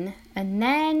Men, and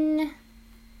then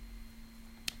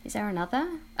is there another?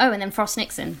 Oh, and then Frost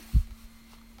Nixon.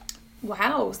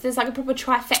 Wow, so there's like a proper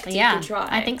trifecta you could try.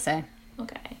 I think so.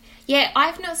 Okay. Yeah,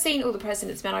 I've not seen All the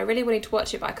President's Men. I really wanted to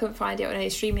watch it, but I couldn't find it on any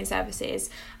streaming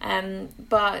services.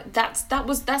 But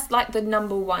that's like the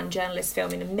number one journalist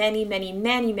film in many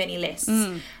lists.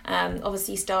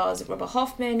 Obviously stars Robert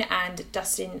Hoffman and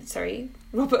Dustin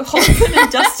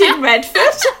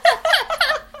Redford.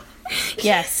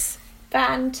 Yes.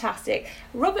 Fantastic.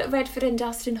 Robert Redford and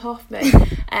Dustin Hoffman.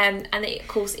 And it, of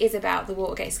course, is about the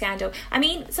Watergate scandal. I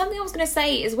mean, something I was going to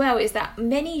say as well is that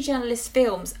many journalist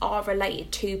films are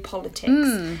related to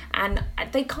politics. And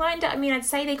they kind of, I mean, I'd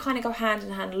say they kind of go hand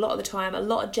in hand a lot of the time. A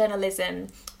lot of journalism,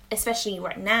 especially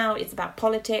right now, it's about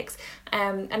politics.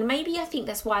 And maybe I think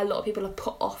that's why a lot of people are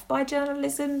put off by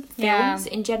journalism films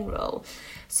in general.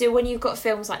 So when you've got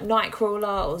films like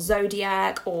Nightcrawler or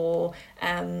Zodiac or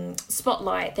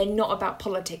Spotlight, they're not about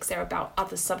politics, they're about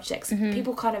other subjects.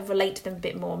 People kind of relate to them a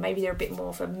bit more. Maybe they're a bit more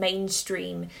of a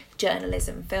mainstream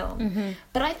journalism film.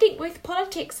 But I think with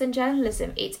politics and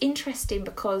journalism, it's interesting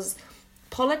because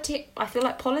I feel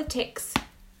like politics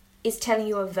is telling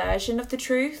you a version of the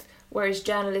truth, whereas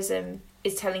journalism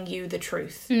is telling you the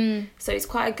truth. So it's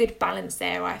quite a good balance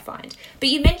there, I find. But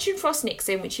you mentioned Frost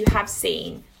Nixon, which you have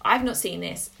seen. I've not seen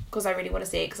this because I really want to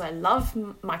see it because I love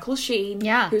Michael Sheen,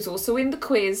 who's also in The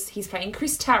Quiz. He's playing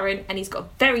Chris Tarrant and he's got a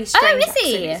very strange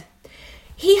accent.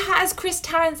 He has Chris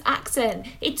Tarrant's accent.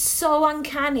 It's so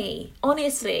uncanny,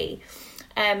 honestly.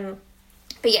 But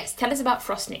yes, tell us about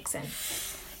Frost Nixon.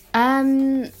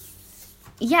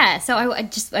 Yeah, so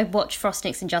I watched Frost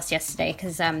Nixon just yesterday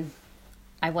because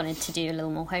I wanted to do a little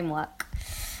more homework.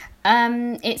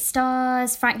 It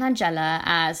stars Frank Langella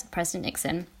as President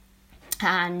Nixon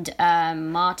and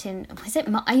Martin...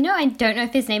 I don't know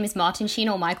if his name is Martin Sheen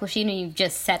or Michael Sheen, and you've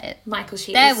just said it. Michael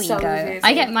Sheen. There we go.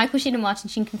 I get Michael Sheen and Martin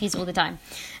Sheen confused all the time.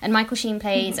 And Michael Sheen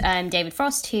plays David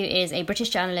Frost, who is a British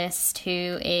journalist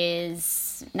who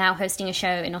is now hosting a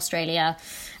show in Australia.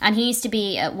 And he used to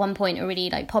be, at one point, a really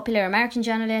popular American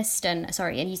journalist. And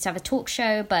he used to have a talk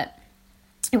show, but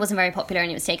it wasn't very popular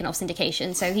and it was taken off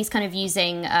syndication. So he's kind of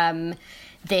using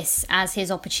this as his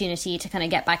opportunity to kind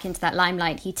of get back into that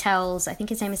limelight. He tells, I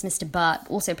think his name is Mr. Burt,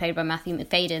 also played by Matthew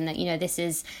McFadyen, that, this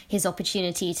is his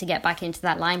opportunity to get back into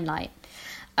that limelight.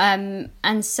 And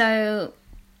so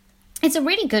it's a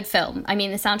really good film. I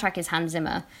mean, the soundtrack is Hans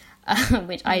Zimmer.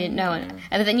 Which I didn't know.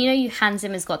 But then, Hans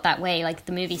Zimmer's got that way,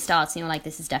 the movie starts and you're like,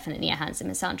 this is definitely a Hans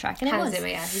Zimmer soundtrack. And Hans Zimmer,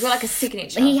 yeah. He's got a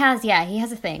signature. He has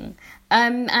a thing.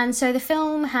 And so the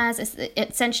film it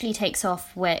essentially takes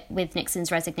off with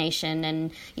Nixon's resignation,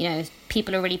 and,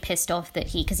 people are really pissed off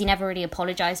that because he never really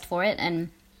apologized for it, and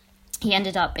he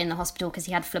ended up in the hospital because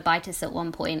he had phlebitis at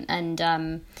one point, and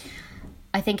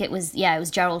I think it was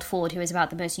Gerald Ford, who was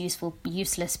about the most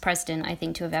useless president, I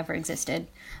think, to have ever existed.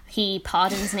 He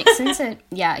pardons Nixon, so,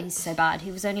 he's so bad.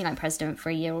 He was only, president for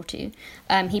a year or two.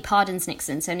 He pardons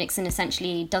Nixon, so Nixon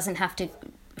essentially doesn't have to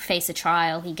face a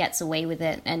trial. He gets away with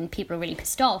it, and people are really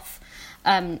pissed off.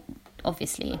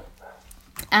 obviously.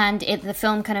 And the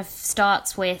film kind of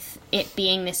starts with it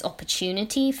being this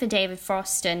opportunity for David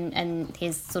Frost and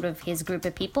his group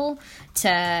of people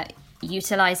to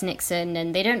utilize Nixon,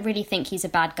 and they don't really think he's a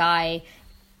bad guy.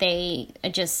 They are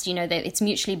just, it's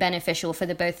mutually beneficial for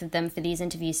the both of them for these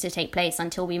interviews to take place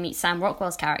until we meet Sam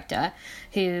Rockwell's character,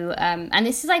 who, and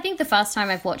this is, I think, the first time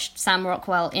I've watched Sam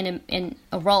Rockwell in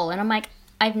a role, and I'm like,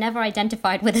 I've never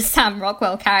identified with a Sam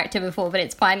Rockwell character before, but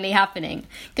it's finally happening.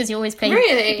 Because he always plays...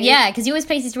 Really? Yeah, because he always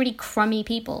plays these really crummy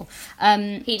people.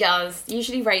 He does.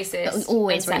 Usually racist.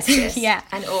 Always and racist. sexist, yeah.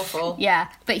 And awful. Yeah.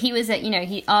 But he was,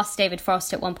 he asked David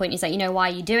Frost at one point, he's like, why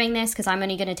are you doing this? Because I'm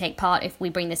only going to take part if we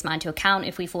bring this man to account,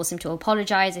 if we force him to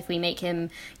apologise, if we make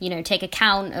him, take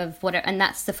account of whatever. And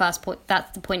that's the first point,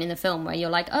 that's the point in the film where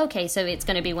you're like, okay, so it's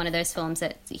going to be one of those films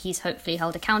that he's hopefully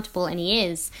held accountable, and he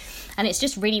is. And it's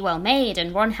just really well made,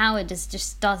 and Ron Howard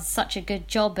does such a good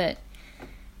job at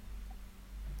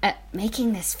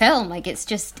making this film. Like, it's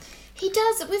just... He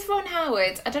does, with Ron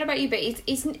Howard, I don't know about you, but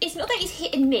it's not that he's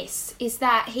hit and miss, it's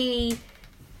that he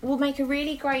will make a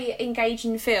really great,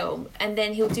 engaging film, and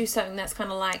then he'll do something that's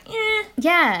kind of like, eh.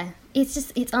 Yeah,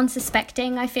 it's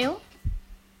unsuspecting, I feel.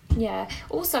 Yeah.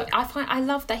 Also, I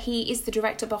love that he is the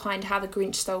director behind How the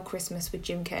Grinch Stole Christmas with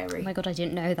Jim Carrey. Oh my God, I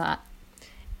didn't know that.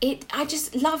 I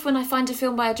just love when I find a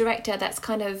film by a director that's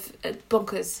kind of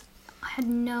bonkers. I had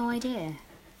no idea.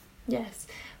 Yes.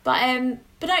 But no,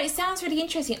 it sounds really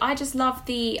interesting. I just love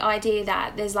the idea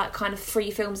that there's like kind of 3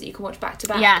 films that you can watch back to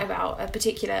back about a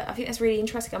particular... I think that's really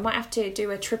interesting. I might have to do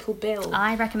a triple bill.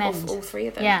 I recommend. Of all 3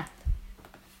 of them. Yeah.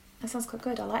 That sounds quite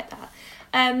good. I like that.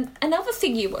 Another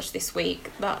thing you watched this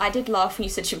week that I did laugh when you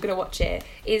said you were going to watch it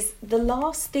is The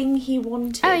Last Thing He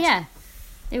Wanted. Oh, yeah.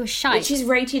 It was shite. Which is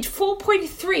rated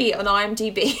 4.3 on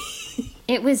IMDb.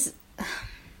 It was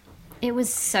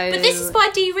so... But this is by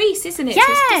Dee Reese, isn't it? Yes!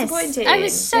 So it's disappointing. I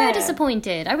was so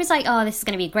disappointed. I was like, oh, this is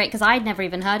going to be great, because I'd never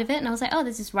even heard of it, and I was like, oh,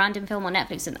 there's this random film on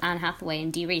Netflix with Anne Hathaway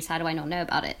and Dee Reese. How do I not know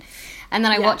about it? And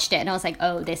then I watched it, and I was like,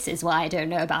 oh, this is why I don't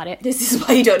know about it. This is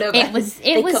why you don't know about it.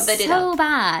 It was so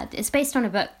bad. It's based on a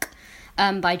book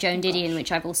by Joan Didion,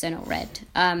 which I've also not read.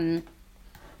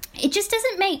 It just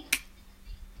doesn't make...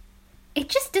 It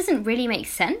just doesn't really make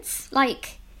sense.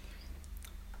 Like,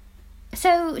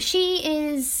 so she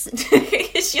is...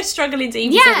 You're struggling to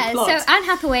even say the plot. So Anne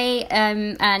Hathaway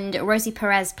and Rosie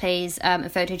Perez plays a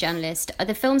photojournalist.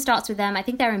 The film starts with them. I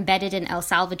think they're embedded in El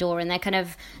Salvador, and they're kind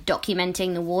of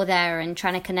documenting the war there and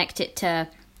trying to connect it to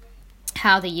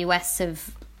how the US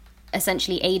have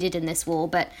essentially aided in this war,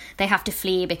 but they have to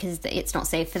flee because it's not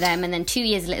safe for them. And then 2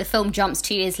 years later, the film jumps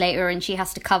 2 years later, and she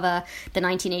has to cover the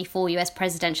 1984 US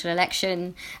presidential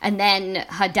election. And then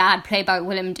her dad, played by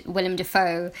Willem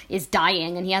Dafoe, is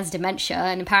dying, and he has dementia,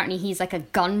 and apparently he's like a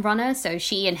gun runner, so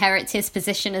she inherits his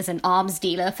position as an arms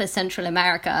dealer for Central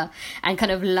America and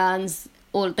kind of learns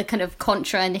all the kind of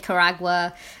Contra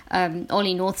Nicaragua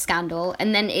Ollie North scandal.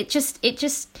 And then it's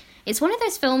one of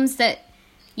those films that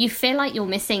you feel like you're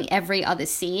missing every other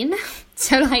scene.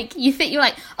 So, like, you're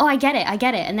like, oh, I get it.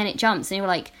 And then it jumps, and you're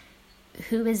like,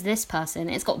 who is this person?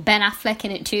 It's got Ben Affleck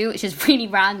in it too, which is really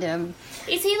random.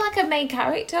 Is he like a main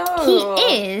character? He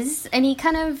is, and he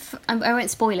kind of, I won't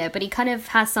spoil it, but he kind of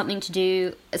has something to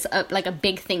do, like a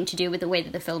big thing to do with the way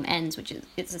that the film ends, which is,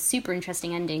 it's a super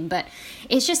interesting ending, but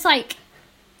it's just like,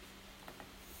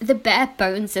 the bare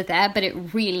bones are there, but it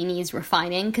really needs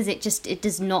refining, because it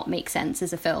does not make sense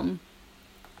as a film.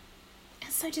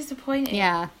 So disappointing.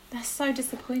 Yeah. That's so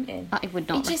disappointing. I would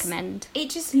not recommend.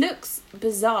 It just looks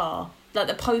bizarre. Like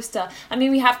the poster. I mean,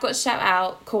 we have got to shout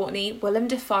out Courtney. Willem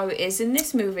Dafoe is in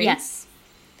this movie. Yes.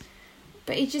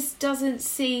 But it just doesn't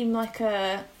seem like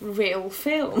a real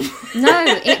film. No,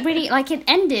 it really, like, it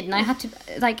ended, and I had to,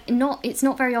 like, it's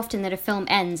not very often that a film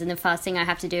ends and the first thing I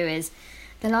have to do is,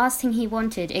 The Last Thing He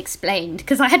Wanted explained,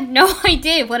 because I had no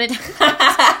idea what had happened.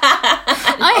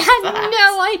 I had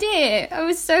no idea. I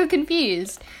was so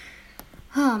confused.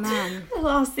 Oh, man. The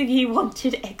Last Thing He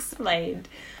Wanted explained.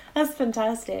 That's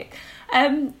fantastic.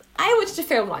 I watched a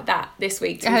film like that this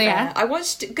week, to be fair. Yeah? I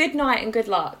watched Good Night and Good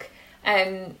Luck,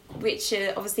 which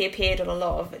obviously appeared on a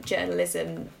lot of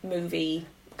journalism movie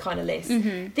kind of list.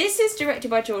 Mm-hmm. This is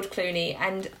directed by George Clooney,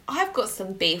 and I've got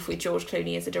some beef with George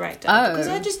Clooney as a director, because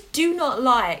I just do not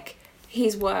like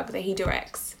his work that he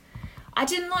directs. I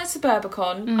didn't like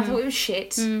Suburbicon. I thought it was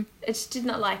shit. I just did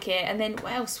not like it. And then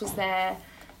what else was there?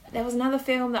 There was another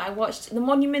film that I watched, The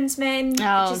Monuments Men.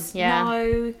 No. Just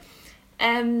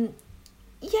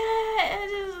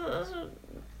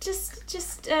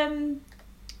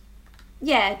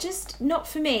not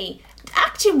for me.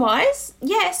 acting wise,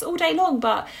 yes, all day long,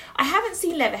 but I haven't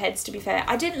seen Leatherheads, to be fair.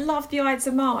 I didn't love The Ides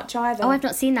of March either. Oh, I've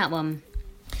not seen that one.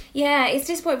 Yeah, it's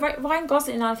just what Ryan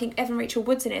Gosling and I think Evan Rachel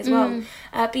Wood's in it as well.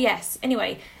 But yes,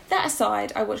 anyway, that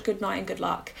aside, I watched Good Night and Good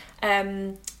Luck.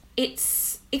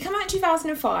 It came out in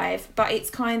 2005, but it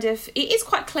is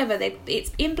quite clever.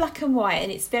 It's in black and white,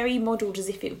 and it's very modelled as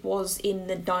if it was in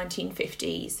the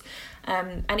 1950s.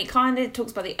 And it kind of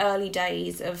talks about the early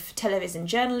days of television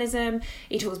journalism.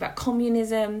 It talks about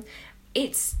communism.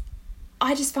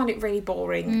 I just found it really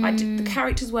boring. The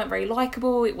characters weren't very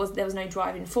likeable. There was no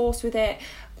driving force with it.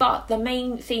 But the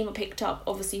main theme I picked up,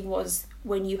 obviously, was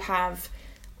when you have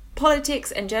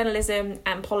politics and journalism,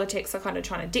 and politics are kind of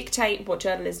trying to dictate what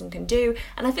journalism can do.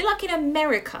 And I feel like in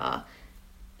America,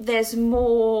 there's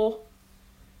more...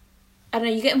 I don't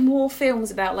know, you get more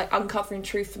films about like uncovering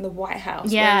truth from the White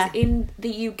House. Yeah. Whereas in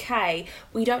the UK,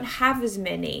 we don't have as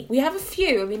many. We have a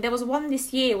few. I mean, there was one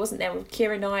this year, wasn't there, with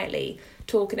Keira Knightley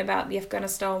talking about the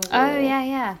Afghanistan war. Oh,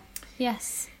 yeah.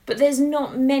 Yes. But there's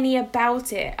not many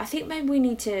about it. I think maybe we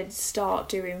need to start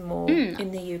doing more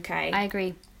in the UK. I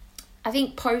agree. I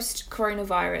think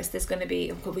post-coronavirus, there's going to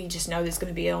be... We just know there's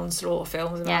going to be an onslaught of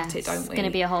films about it, don't we? It's going to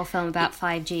be a whole film about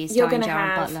 5G starring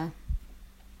Gerard Butler.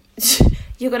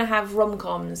 You're going to have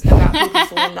rom-coms about people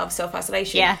falling in love,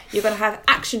 self-isolation. Yeah. You're going to have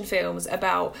action films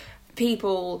about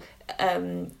people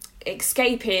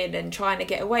escaping and trying to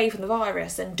get away from the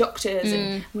virus, and doctors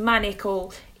and manic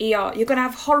or ER. You're going to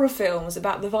have horror films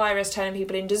about the virus turning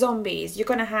people into zombies. You're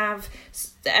going to have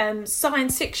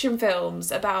science fiction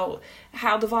films about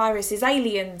how the virus is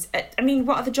aliens. I mean,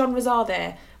 what other genres are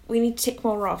there? We need to tick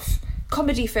more off.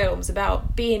 Comedy films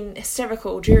about being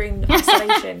hysterical during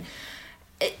isolation.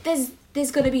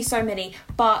 There's going to be so many,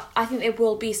 but I think there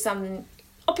will be some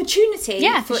opportunity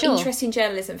for interesting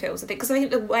journalism films, I think, because I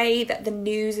think the way that the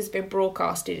news has been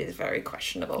broadcasted is very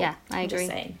questionable. Yeah, I agree.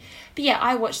 Just saying. But yeah,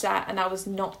 I watched that and I was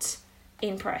not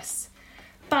impressed.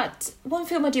 But one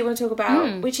film I do want to talk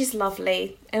about, which is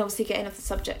lovely, and obviously getting off the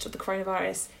subject of the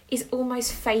coronavirus, is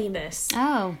Almost Famous.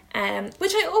 Oh.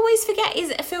 Which I always forget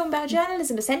is a film about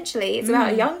journalism, essentially. It's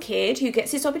about a young kid who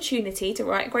gets this opportunity to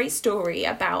write a great story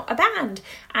about a band,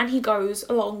 and he goes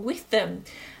along with them.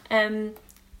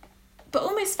 But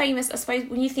Almost Famous, I suppose,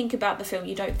 when you think about the film,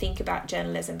 you don't think about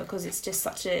journalism, because it's just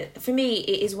for me,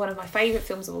 it is one of my favourite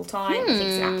films of all time. I think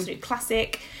it's an absolute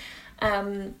classic.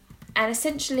 And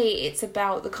essentially, it's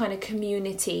about the kind of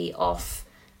community of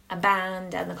a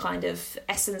band and the kind of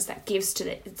essence that gives to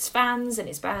its fans and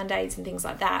its band aids and things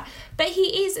like that. But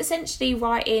he is essentially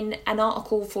writing an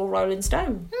article for Rolling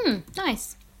Stone.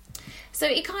 Nice. So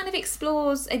it kind of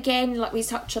explores, again, like we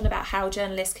touched on, about how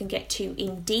journalists can get too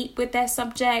in deep with their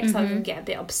subjects, how they can get a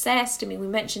bit obsessed. I mean, we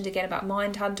mentioned again about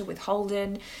Mindhunter with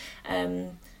Holden.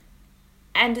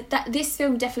 And this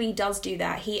film definitely does do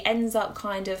that. He ends up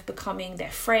kind of becoming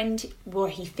their friend, or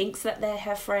he thinks that they're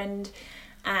her friend.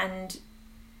 And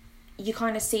you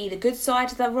kind of see the good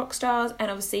side of the rock stars and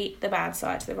obviously the bad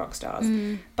side of the rock stars.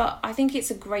 But I think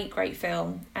it's a great, great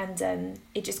film. And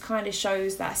it just kind of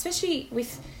shows that, especially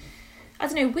with... I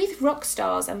don't know, with rock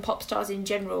stars and pop stars in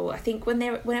general, I think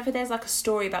whenever there's like a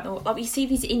story about them, like we see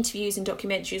these interviews and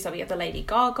documentaries, like we have the Lady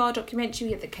Gaga documentary,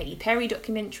 we have the Katy Perry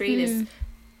documentary, there's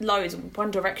loads,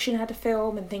 One Direction had a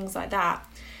film and things like that.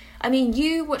 I mean,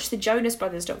 you watched the Jonas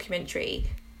Brothers documentary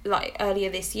like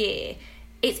earlier this year.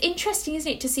 It's interesting,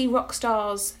 isn't it, to see rock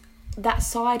stars, that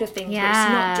side of things, where it's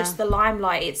not just the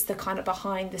limelight, it's the kind of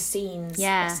behind the scenes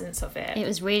essence of it. It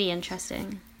was really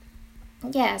interesting.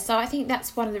 Yeah, so I think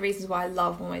that's one of the reasons why I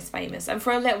love Almost Famous. And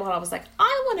for a little while I was like,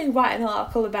 I want to write an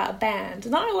article about a band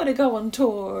and I want to go on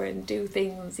tour and do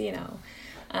things, you know.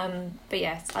 But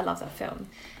yes, I love that film.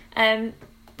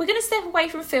 We're going to step away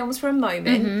from films for a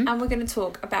moment and we're going to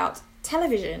talk about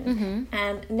television.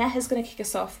 And Neha's going to kick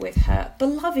us off with her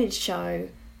beloved show,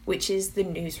 which is The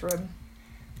Newsroom.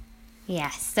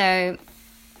 Yes, so...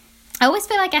 I always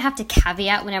feel like I have to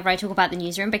caveat whenever I talk about The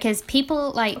Newsroom, because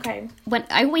people when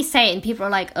I always say it and people are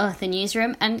like, "Oh, The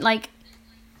Newsroom," and like,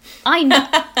 I know,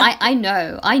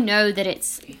 I know that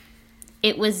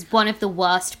it was one of the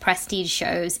worst prestige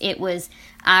shows. It was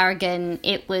arrogant.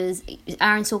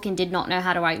 Aaron Sorkin did not know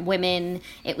how to write women.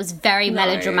 It was very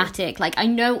melodramatic. Like, I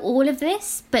know all of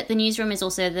this, but The Newsroom is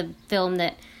also the film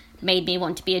that made me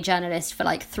want to be a journalist for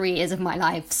like 3 years of my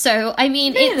life. So I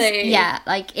mean,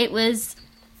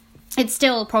 it's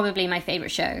still probably my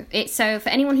favourite show. So for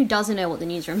anyone who doesn't know what The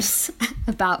Newsroom's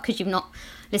about, because you've not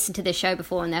listened to this show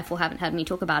before and therefore haven't heard me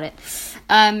talk about it,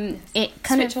 it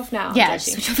kind switch off now. Yeah,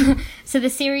 switch off. So the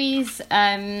series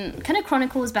kind of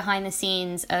chronicles behind the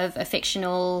scenes of a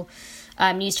fictional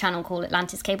news channel called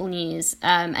Atlantis Cable News,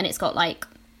 and it's got like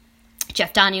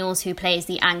Jeff Daniels, who plays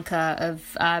the anchor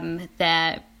of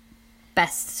their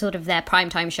best sort of their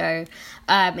primetime show.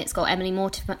 It's got Emily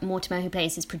Mortimer, who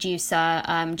plays his producer,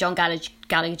 John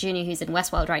Gallagher Jr., who's in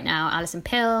Westworld right now, Alison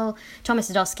Pill,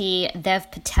 Thomas Sadoski, Dev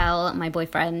Patel, my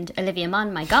boyfriend, Olivia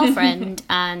Munn, my girlfriend,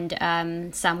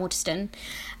 and Sam Waterston.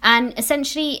 And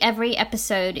essentially every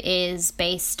episode is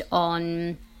based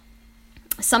on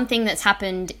something that's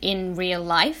happened in real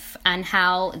life and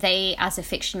how they, as a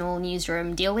fictional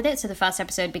newsroom, deal with it. So the first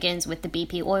episode begins with the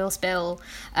BP oil spill.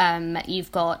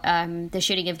 You've got the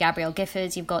shooting of Gabrielle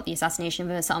Giffords. You've got the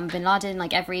assassination of Osama bin Laden.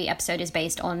 Like, every episode is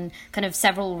based on kind of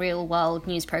several real world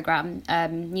news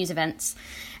events.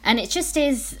 And it just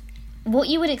is what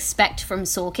you would expect from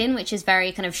Sorkin, which is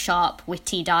very kind of sharp,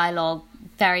 witty dialogue,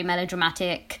 very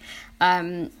melodramatic.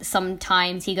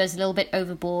 Sometimes he goes a little bit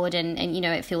overboard and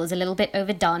it feels a little bit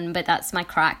overdone, but that's my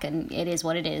crack and it is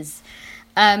what it is.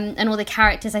 And all the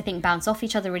characters, I think, bounce off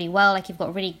each other really well. Like, you've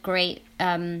got really great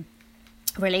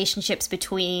relationships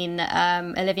between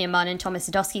Olivia Munn and Thomas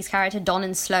Sadoski's character. Don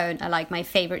and Sloane are like my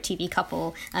favorite TV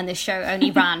couple, and the show only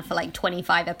ran for like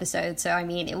 25 episodes. So, I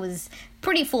mean, it was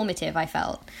pretty formative, I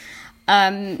felt.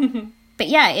 But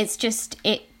yeah, it's just,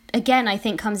 it again, I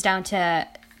think comes down to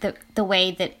the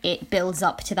way that it builds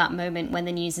up to that moment when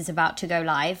the news is about to go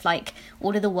live, like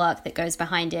all of the work that goes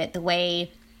behind it, the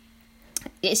way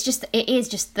it is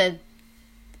just the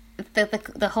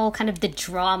whole kind of the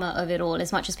drama of it all,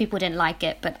 as much as people didn't like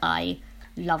it, but I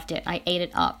loved it. I ate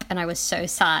it up, and I was so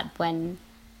sad when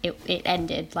it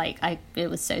ended. It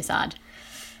was so sad.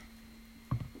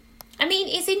 I mean,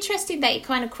 it's interesting that it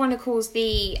kind of chronicles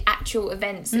the actual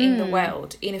events in the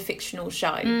world in a fictional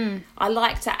show. I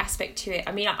liked that aspect to it.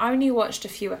 I mean, I only watched a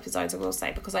few episodes, I will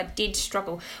say, because I did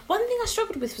struggle. One thing I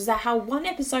struggled with was that how one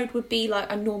episode would be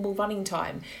like a normal running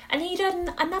time, and then you'd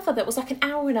had another that was like an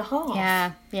hour and a half.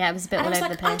 Yeah, it was a bit all over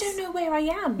the place. I don't know where I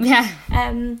am. Yeah.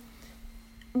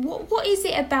 What is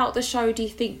it about the show, do you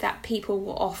think, that people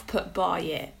were off-put by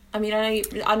it? I mean,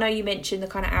 I know you mentioned the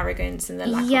kind of arrogance and the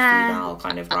lack of female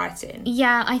kind of writing.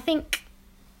 Yeah, I think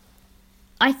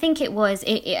it was.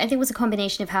 I think it was a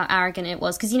combination of how arrogant it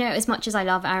was. Because, as much as I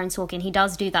love Aaron Sorkin, he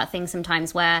does do that thing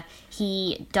sometimes where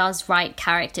he does write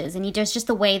characters, and he does just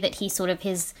the way that he sort of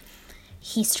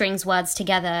he strings words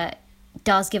together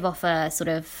does give off a sort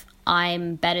of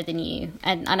I'm better than you,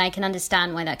 and I can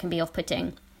understand why that can be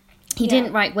off-putting. He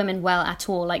didn't write women well at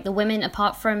all. Like, the women,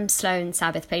 apart from Sloane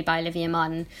Sabbath, played by Olivia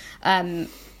Munn,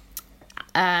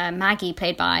 Maggie,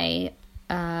 played by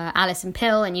Alison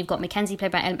Pill, and you've got Mackenzie,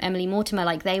 played by Emily Mortimer.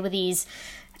 Like, they were these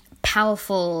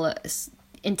powerful,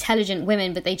 intelligent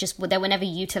women, but they were never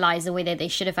utilised the way that they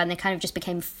should have, and they kind of just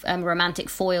became romantic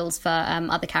foils for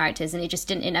other characters, and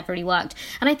it never really worked.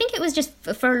 And I think it was just,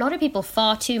 for a lot of people,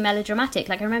 far too melodramatic.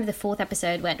 Like, I remember the 4th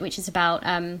episode, which is about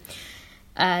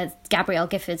Gabrielle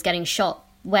Giffords getting shot.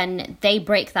 When they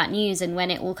break that news and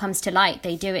when it all comes to light,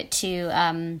 they do it to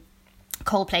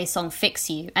Coldplay song Fix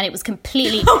You, and it was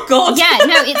completely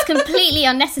it's completely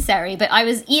unnecessary, but I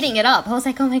was eating it up. I was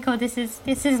like, oh my god, this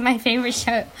is my favorite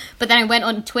show. But then I went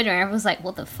on Twitter and I was like,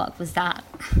 what the fuck was that?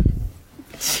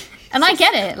 And I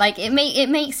get it, like, it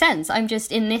makes sense. I'm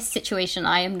just, in this situation,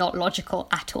 I am not logical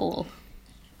at all.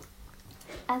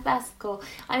 That's cool.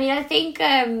 I mean, I think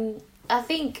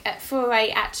for a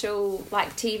actual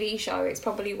like TV show, it's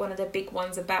probably one of the big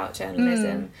ones about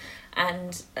journalism,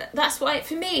 and that's why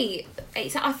for me,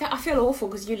 I feel awful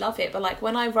because you love it, but like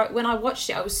when I watched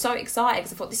it, I was so excited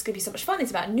because I thought this could be so much fun.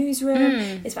 It's about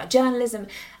newsroom, it's about journalism,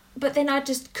 but then I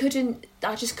just couldn't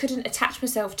attach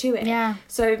myself to it. Yeah.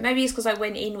 So maybe it's because I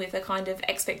went in with a kind of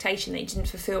expectation that it didn't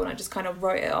fulfill, and I just kind of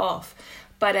wrote it off.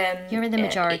 But you're in the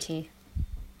majority.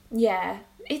 Yeah.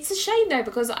 It's a shame though,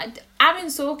 because Aaron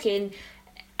Sorkin,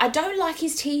 I don't like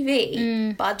his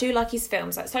TV, but I do like his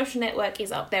films. Like Social Network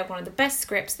is up there, one of the best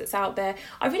scripts that's out there.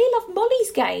 I really love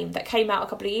Molly's Game that came out a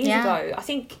couple of years ago. I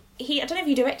think I don't know if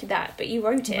you directed that, but you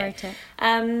wrote it.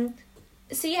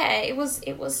 So yeah, it was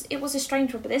a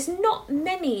strange one, but there's not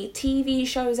many TV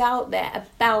shows out there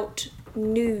about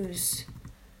news,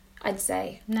 I'd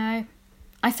say. No.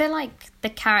 I feel like the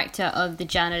character of the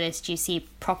journalist you see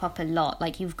prop up a lot.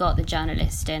 Like, you've got the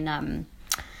journalist in,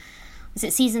 was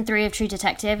it season 3 of True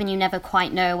Detective? And you never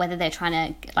quite know whether they're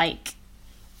trying to, like,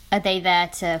 are they there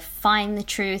to find the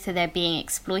truth? Are they being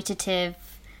exploitative?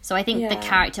 So I think the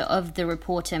character of the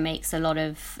reporter makes a lot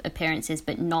of appearances,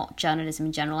 but not journalism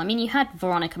in general. I mean, you had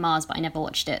Veronica Mars, but I never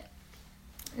watched it.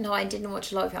 No, I didn't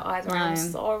watch a lot of it either. No. I'm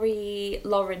sorry.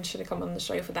 Lauren should have come on the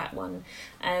show for that one.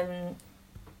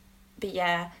 But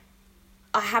yeah,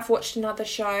 I have watched another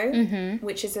show,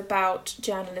 which is about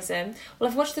journalism. Well,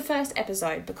 I've watched the first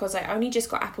episode because I only just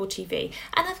got Apple TV.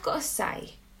 And I've got to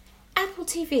say, Apple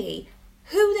TV,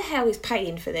 who the hell is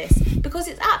paying for this? Because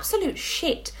it's absolute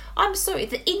shit. I'm sorry,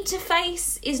 the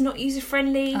interface is not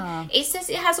user-friendly. It says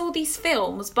it has all these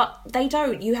films, but they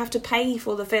don't. You have to pay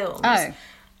for the films. Oh.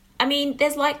 I mean,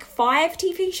 there's like 5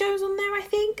 TV shows on there, I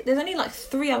think. There's only like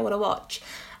 3 I want to watch.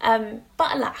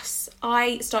 But alas,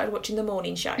 I started watching The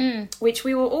Morning Show, which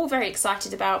we were all very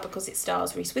excited about because it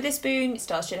stars Reese Witherspoon, it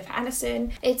stars Jennifer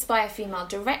Aniston, it's by a female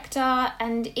director,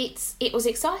 and it was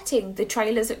exciting. The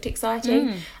trailers looked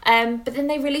exciting. But then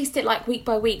they released it like week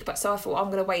by week, so I thought I'm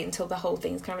going to wait until the whole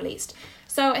thing's kind of released.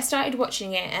 So I started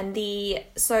watching it, and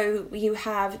so you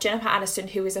have Jennifer Aniston,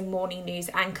 who is a morning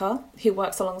news anchor, who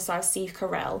works alongside Steve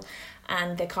Carell,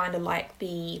 and they're kind of like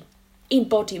the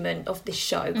embodiment of this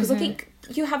show, because I think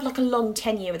you have like a long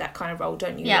tenure with that kind of role,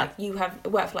 don't you? Yeah. Like you have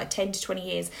worked for like 10 to 20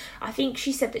 years. I think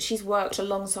she said that she's worked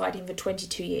alongside him for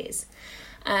 22 years.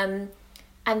 And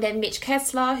then Mitch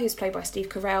Kessler, who's played by Steve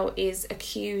Carell, is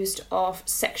accused of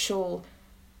sexual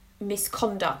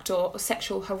misconduct or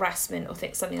sexual harassment or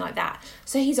something like that.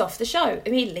 So he's off the show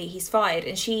immediately. He's fired,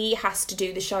 and she has to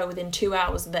do the show within 2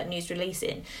 hours of that news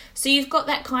releasing. So you've got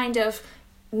that kind of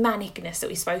manicness that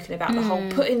we've spoken about, the whole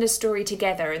putting the story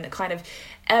together and the kind of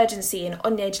urgency and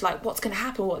on edge, like what's going to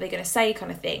happen, what they're going to say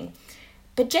kind of thing.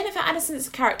 But Jennifer Aniston's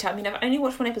character, I mean, I've only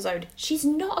watched one episode. She's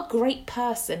not a great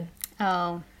person.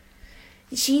 Oh.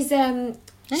 She's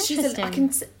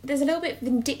Interesting. there's a little bit of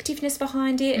vindictiveness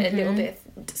behind it, a little bit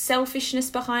of selfishness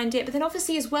behind it, but then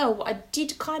obviously as well, what I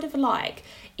did kind of like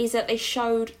is that they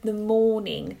showed the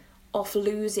mourning of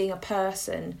losing a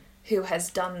person who has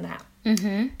done that.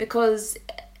 Because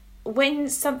when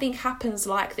something happens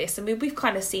like this, I mean, we've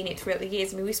kind of seen it throughout the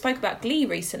years. I mean, we spoke about Glee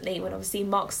recently when obviously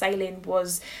Mark Salin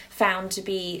was found to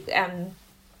be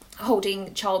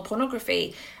holding child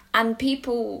pornography, and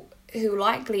people who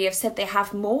like Glee have said they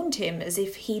have mourned him as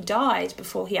if he died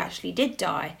before he actually did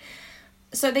die.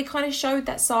 So they kind of showed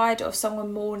that side of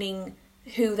someone mourning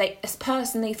who they, as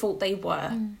person they thought they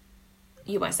were.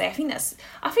 You might say,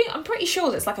 I'm pretty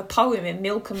sure that's like a poem in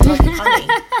Milk and Blood and Honey.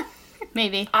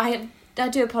 Maybe. I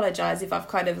do apologise if I've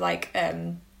kind of like,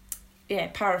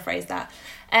 paraphrased that.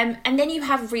 And then you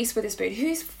have Reese Witherspoon,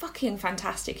 who's fucking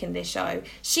fantastic in this show.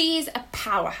 She's a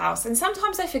powerhouse. And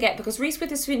sometimes I forget, because Reese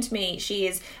Witherspoon to me, she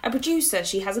is a producer,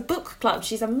 she has a book club,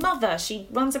 she's a mother, she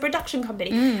runs a production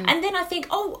company. And then I think,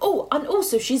 and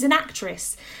also she's an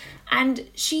actress. And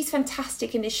she's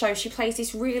fantastic in this show. She plays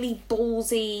this really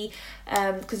ballsy,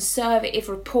 conservative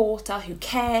reporter who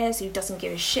cares, who doesn't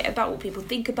give a shit about what people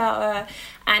think about her.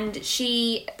 And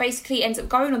she basically ends up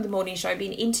going on the morning show,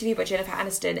 being interviewed by Jennifer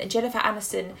Aniston. And Jennifer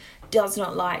Aniston does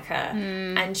not like her.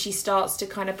 And she starts to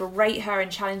kind of berate her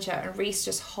and challenge her. And Reese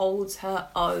just holds her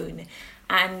own.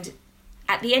 And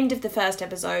at the end of the first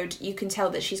episode, you can tell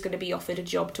that she's going to be offered a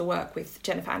job to work with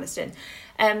Jennifer Aniston.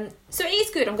 So it is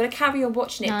good. I'm going to carry on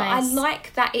watching it. Nice. But I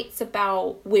like that it's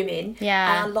about women.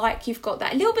 Yeah. And I like you've got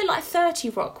that. A little bit like 30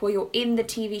 Rock, where you're in the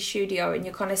TV studio and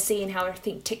you're kind of seeing how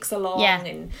everything ticks along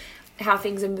and how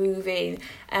things are moving.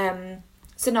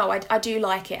 So no, I do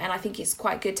like it, and I think it's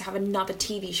quite good to have another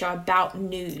TV show about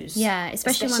news. Yeah,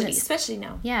 especially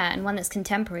now. Yeah, and one that's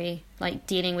contemporary, like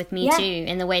dealing with Me Too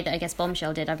in the way that I guess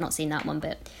Bombshell did. I've not seen that one,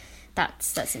 but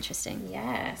that's interesting.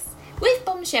 Yes. With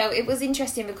Bombshell, it was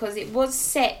interesting because it was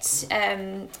set, I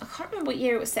can't remember what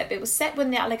year it was set, but it was set when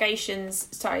the allegations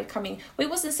it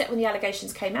wasn't set when the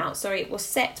allegations came out, it was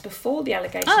set before the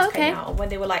allegations came out, or when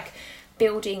they were like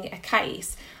building a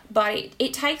case. But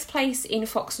it takes place in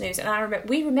Fox News, and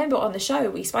we remember on the show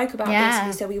we spoke about this.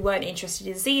 We said we weren't interested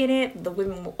in seeing it. The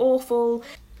women were awful,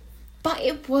 but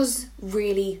it was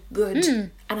really good,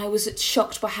 and I was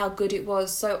shocked by how good it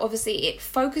was. So obviously, it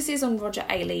focuses on Roger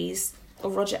Ailes,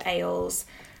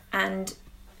 and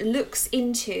looks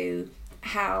into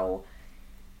how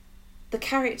the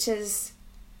characters.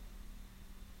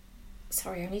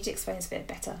 Sorry, I need to explain this a bit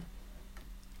better.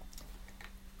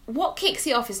 What kicks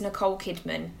it off is Nicole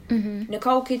Kidman.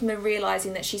 Nicole Kidman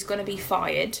realising that she's going to be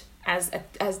fired as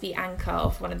the anchor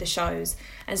of one of the shows.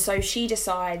 And so she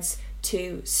decides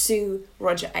to sue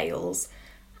Roger Ailes.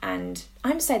 And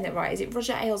I'm saying that right. Is it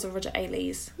Roger Ailes or Roger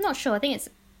Ailes? I'm not sure. I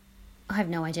have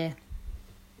no idea.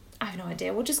 I have no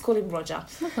idea. We'll just call him Roger.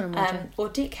 We'll call him Roger. Or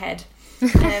Dickhead.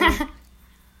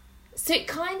 So it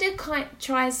kind of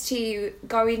tries to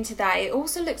go into that. It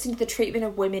also looks into the treatment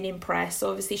of women in press.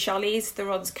 Obviously, Charlize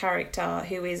Theron's character,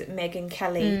 who is Megyn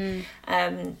Kelly,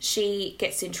 she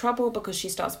gets in trouble because she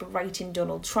starts berating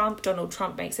Donald Trump. Donald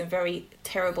Trump makes some very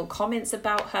terrible comments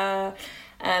about her.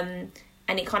 And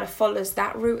and it kind of follows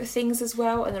that route of things as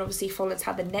well, and then obviously follows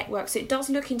how the network, so it does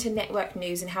look into network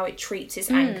news and how it treats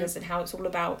its anchors, and how it's all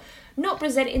about not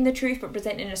presenting the truth but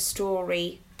presenting a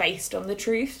story based on the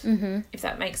truth, if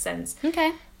that makes sense.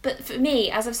 Okay. But for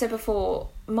me, as I've said before,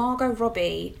 Margot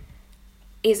Robbie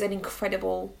is an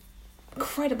incredible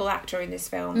actor in this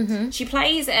film. She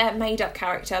plays a made-up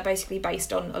character basically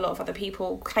based on a lot of other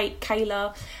people,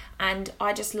 Kayla, and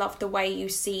I just love the way you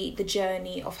see the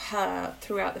journey of her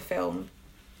throughout the film.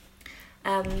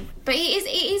 But it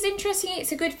is interesting.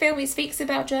 It's a good film. It speaks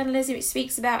about journalism. It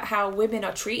speaks about how women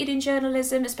are treated in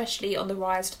journalism, especially on the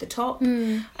rise to the top.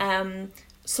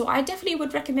 So I definitely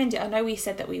would recommend it. I know we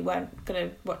said that we weren't going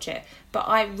to watch it, but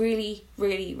I really,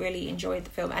 really, really enjoyed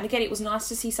the film. And again, it was nice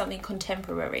to see something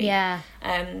contemporary. Yeah.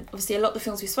 Obviously, a lot of the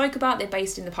films we spoke about, they're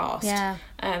based in the past. Yeah.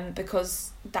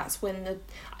 Because that's when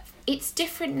it's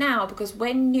different now, because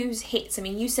when news hits, I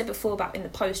mean, you said before about in the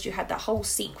Post, you had that whole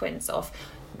sequence of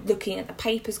looking at the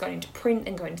papers, going to print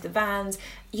and going to the vans.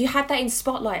 You had that in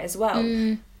Spotlight as well.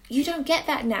 You don't get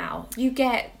that now. You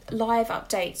get live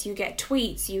updates, you get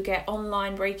tweets, you get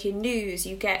online breaking news,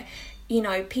 you get,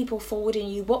 people forwarding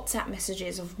you WhatsApp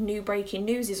messages of new breaking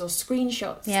newses or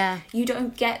screenshots. Yeah. You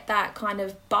don't get that kind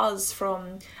of buzz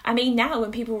from... I mean, now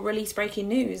when people release breaking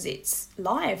news, it's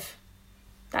live.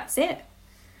 That's it.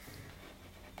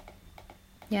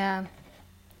 Yeah.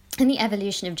 And the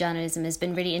evolution of journalism has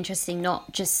been really interesting,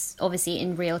 not just obviously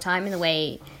in real time in the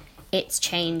way it's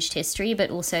changed history, but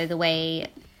also the way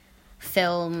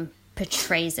film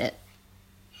portrays it.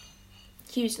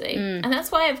 Hugely. And that's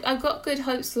why I've got good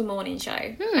hopes for the morning show.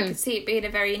 I could see it being a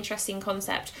very interesting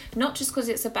concept, not just because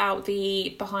it's about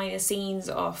the behind the scenes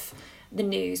of the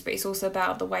news, but it's also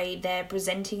about the way they're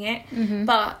presenting it.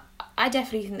 But I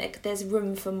definitely think that there's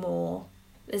room for more.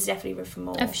 There's definitely room for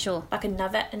more. Oh, for sure. Like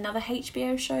another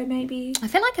HBO show, maybe. I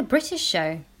feel like a British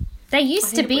show. There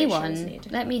used to be one.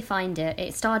 Needed. Let me find it.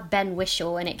 It starred Ben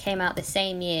Whishaw, and it came out the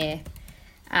same year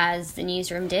as The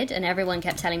Newsroom did, and everyone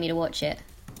kept telling me to watch it.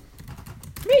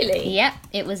 Really? Yep.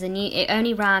 It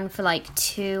only ran for like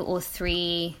 2 or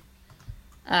 3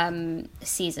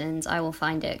 seasons. I will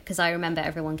find it because I remember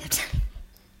everyone kept telling me.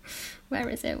 Where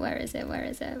is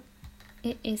it?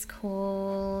 It is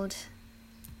called...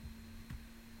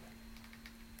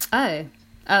 Oh,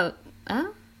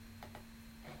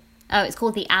 it's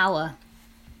called The Hour.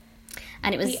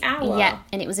 And it was The Hour? Yeah,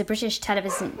 and it was a British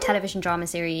television drama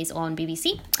series on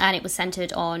BBC, and it was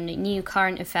centered on new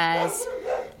current affairs,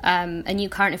 a new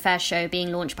current affairs show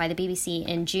being launched by the BBC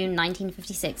in June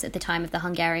 1956 at the time of the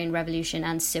Hungarian Revolution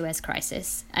and Suez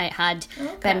Crisis. It had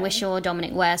Ben Whishaw,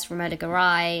 Dominic West, Romola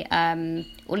Garai,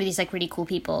 all of these like really cool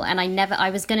people, and I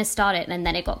was going to start it and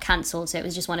then it got cancelled, so it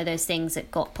was just one of those things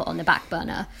that got put on the back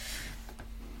burner.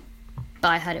 But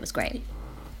I heard it was great.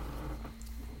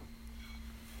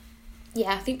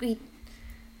 Yeah, I think we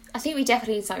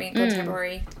definitely need something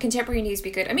contemporary. Contemporary news would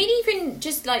be good. I mean, even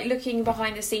just like looking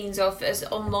behind the scenes of as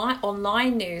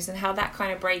online news and how that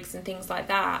kind of breaks and things like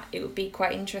that, it would be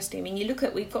quite interesting. I mean,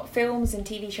 we've got films and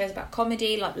TV shows about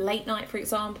comedy, like Late Night, for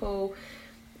example.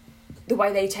 The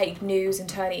way they take news and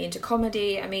turn it into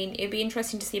comedy. I mean, it'd be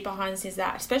interesting to see behind the scenes of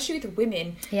that, especially with the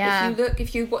women. Yeah.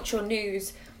 If you watch your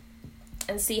news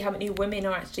and see how many women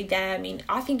are actually there. I mean,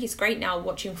 I think it's great now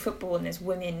watching football and there's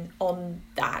women on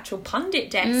the actual pundit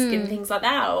desk and things like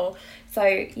that.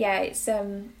 So yeah, it's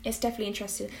definitely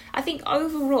interesting. I think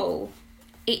overall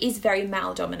it is very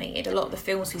male dominated. A lot of the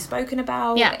films we've spoken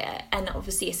about, and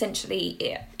obviously essentially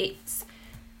it's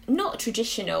not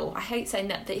traditional. I hate saying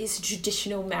that it's a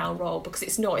traditional male role because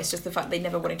it's not. It's just the fact they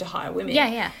never wanted to hire women.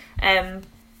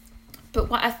 But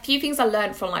a few things I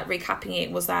learned from like recapping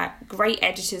it was that great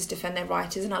editors defend their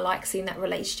writers, and I like seeing that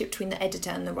relationship between the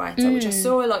editor and the writer, which I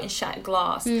saw a lot in Shattered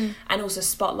Glass and also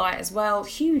Spotlight as well,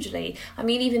 hugely. I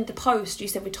mean, even The Post, you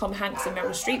said with Tom Hanks and Meryl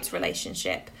Streep's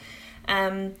relationship.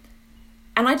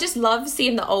 And I just love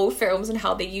seeing the old films and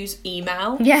how they use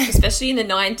email, especially in the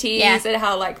 90s, and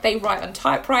how like they write on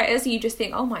typewriters. And you just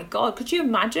think, oh my God, could you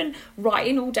imagine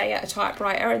writing all day at a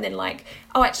typewriter and then like,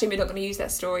 oh, actually, we're not going to use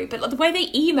that story. But like, the way they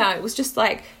email, it was just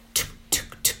like,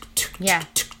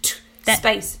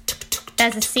 space.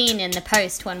 There's a scene in The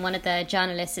Post when one of the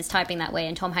journalists is typing that way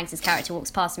and Tom Hanks' character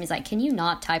walks past him. He's like, can you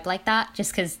not type like that?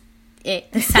 Just because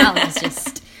the sound is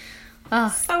just...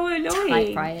 so annoying.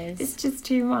 Typewriters. It's just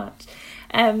too much.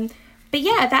 But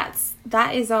yeah,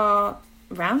 that is our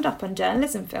roundup on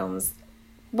journalism films.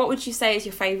 What would you say is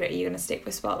your favourite? Are you going to stick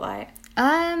with Spotlight?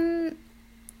 I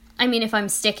mean, if I'm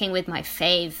sticking with my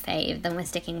fave, then we're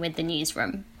sticking with The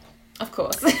Newsroom. Of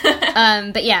course.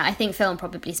 But yeah, I think film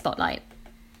probably Spotlight.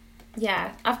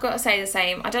 Yeah, I've got to say the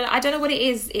same. I don't know what it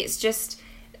is. It's just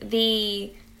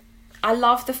I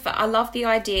love the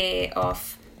idea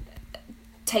of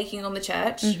taking on the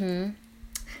church.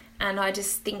 And I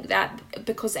just think that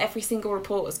because every single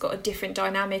report has got a different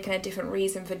dynamic and a different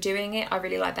reason for doing it, I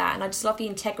really like that. And I just love the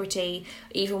integrity,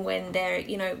 even when they're,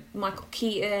 you know, Michael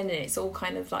Keaton, and it's all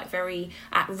kind of like very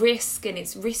at risk and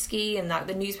it's risky, and like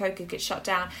the newspaper gets shut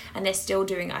down and they're still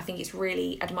doing it. I think it's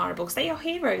really admirable because they are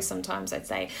heroes sometimes, I'd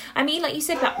say. I mean, like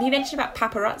you mentioned about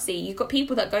paparazzi. You've got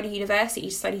people that go to university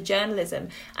to study journalism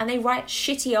and they write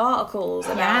shitty articles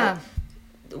about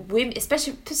women,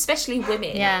 especially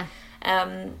women. Yeah.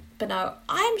 But no,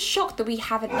 I'm shocked that we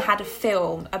haven't had a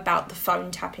film about the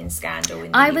phone tapping scandal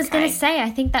in the I UK. was going to say,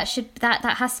 I think that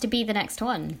has to be the next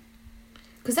one.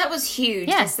 Because that was huge.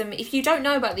 Yeah. If you don't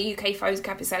know about the UK phone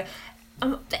tapping scandal,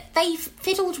 they've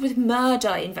fiddled with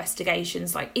murder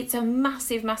investigations. Like, it's a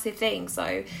massive, massive thing.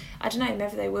 So, I don't know,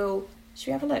 maybe they will. Should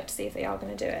we have a look to see if they are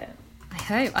going to do it? I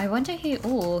hope. I wonder who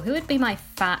would be my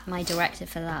director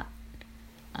for that?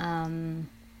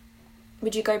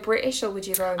 Would you go British or would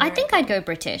you go American? I think I'd go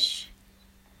British.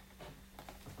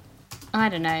 I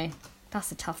don't know.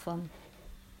 That's a tough one.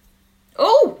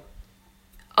 Oh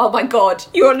my God.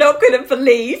 You're not going to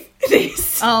believe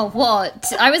this. Oh,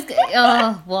 what?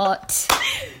 What?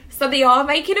 So they are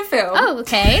making a film. Oh,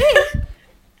 okay.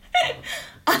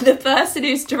 And the person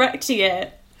who's directing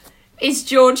it is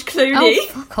George Clooney. Oh,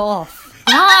 fuck off.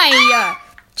 Why?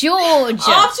 George.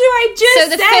 After I just so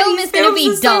the said film is going to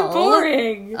be dull. So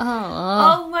boring.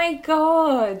 Oh my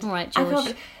God. All right,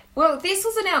 George. Well, this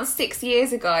was announced 6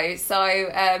 years ago, so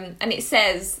and it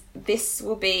says this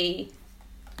will be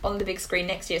on the big screen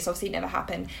next year, so obviously it never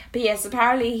happened. But yes,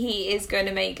 apparently he is going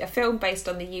to make a film based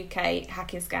on the UK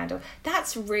hacking scandal.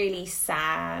 That's really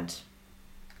sad.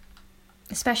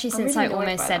 Especially since I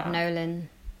almost said Nolan.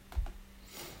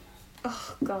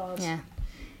 Oh God. Yeah.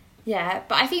 Yeah,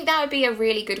 but I think that would be a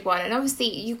really good one. And obviously,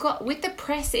 you've got, with the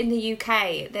press in the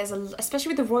UK, especially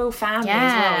with the royal family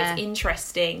as well, it's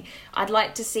interesting. I'd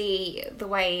like to see the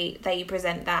way they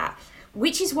present that.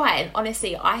 Which is why, and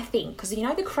honestly, I think, because you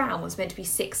know The Crown was meant to be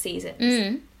 6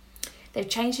 seasons. They've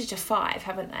changed it to 5,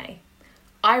 haven't they?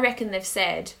 I reckon they've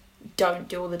said, don't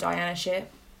do all the Diana shit.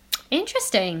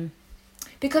 Interesting.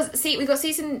 Because, see, we got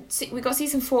season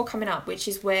 4 coming up, which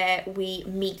is where we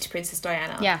meet Princess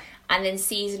Diana. Yeah. And then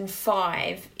season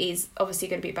 5 is obviously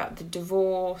going to be about the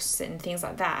divorce and things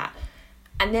like that.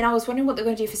 And then I was wondering what they're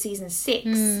going to do for season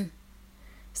 6.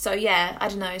 So, yeah, I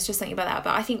don't know. It's just something about that.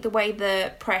 But I think the way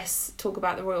the press talk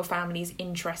about the royal family is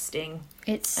interesting.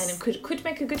 And it could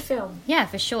make a good film. Yeah,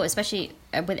 for sure. Especially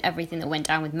with everything that went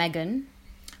down with Meghan.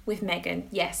 With Meghan,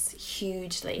 yes,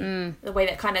 hugely. The way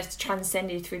that kind of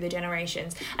transcended through the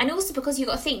generations. And also because you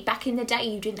got to think, back in the day,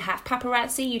 you didn't have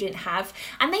paparazzi,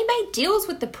 and they made deals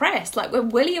with the press. Like, when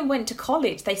William went to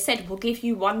college, they said, we'll give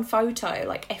you one photo,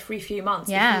 like, every few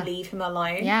months if you leave him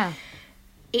alone. Yeah.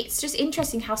 It's just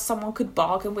interesting how someone could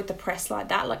bargain with the press like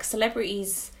that. Like,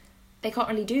 celebrities, they can't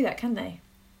really do that, can they?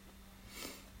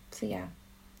 So, yeah.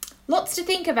 Lots to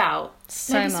think about.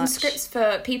 Maybe some scripts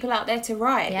for people out there to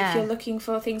write if you're looking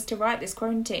for things to write this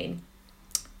quarantine.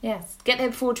 Yes. Get there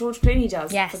before George Clooney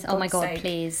does. Yes. Oh my God,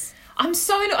 please. I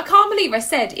can't believe I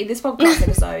said in this podcast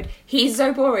episode, he's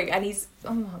so boring and he's...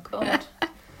 Oh my God.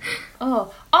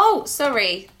 Oh,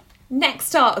 sorry.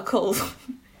 Next article.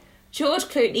 George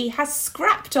Clooney has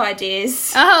scrapped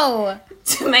ideas. Oh.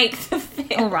 To make the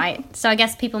film. All right. So I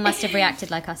guess people must have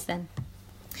reacted like us then.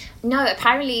 No,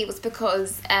 apparently it was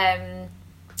because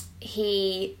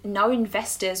no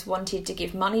investors wanted to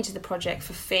give money to the project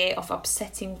for fear of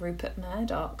upsetting Rupert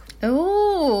Murdoch.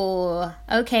 Ooh,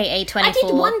 okay, A24. I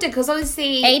did wonder, because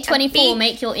obviously... A24,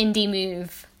 make your indie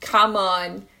move. Come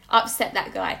on, upset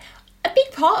that guy. A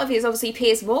big part of it is obviously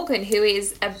Piers Morgan, who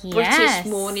is a British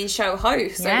morning show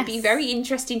host. So it'd be very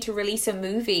interesting to release a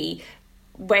movie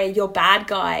where your bad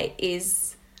guy is...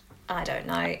 I don't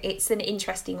know. It's an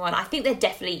interesting one. I think you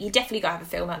definitely got to have a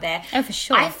film out there. Oh, for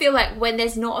sure. I feel like when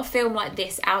there's not a film like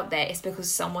this out there, it's because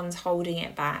someone's holding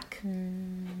it back.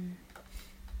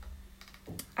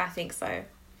 I think so.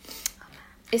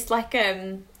 It's like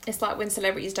when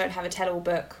celebrities don't have a tell-all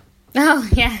book. Oh,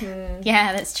 yeah.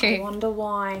 Yeah, that's true. I wonder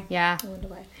why. Yeah. I wonder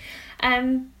why.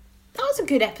 That was a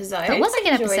good episode. That was a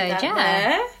good episode,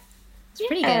 yeah. It's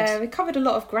pretty good. We covered a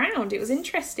lot of ground. It was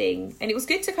interesting. And it was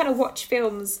good to kind of watch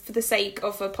films for the sake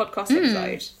of a podcast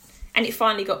episode. And it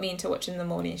finally got me into watching the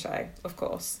morning show, of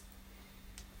course.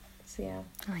 So, yeah.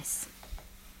 Nice.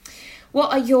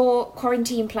 What are your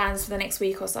quarantine plans for the next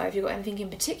week or so? Have you got anything in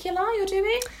particular you're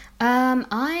doing?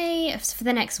 For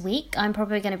the next week, I'm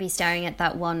probably going to be staring at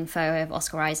that one photo of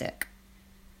Oscar Isaac.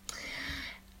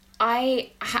 I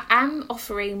am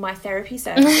offering my therapy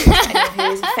services to anyone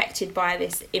who is affected by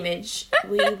this image.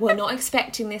 We were not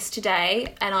expecting this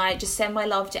today, and I just send my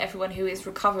love to everyone who is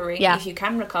recovering, if you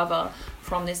can recover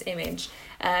from this image.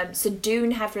 So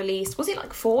Dune have released, was it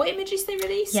like 4 images they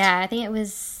released? Yeah, I think it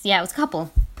was a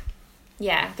couple.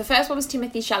 Yeah, the first one was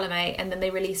Timothée Chalamet, and then they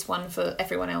released one for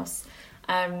everyone else.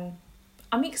 I'm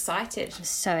excited. I'm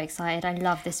so excited. I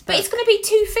love this book. But it's going to be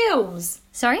 2 films.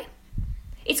 Sorry?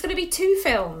 It's going to be 2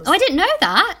 films. Oh, I didn't know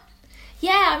that.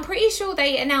 Yeah, I'm pretty sure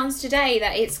they announced today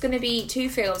that it's going to be 2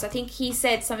 films. I think he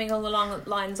said something along the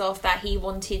lines of that he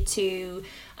wanted to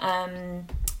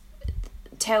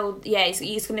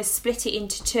he's going to split it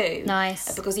into 2.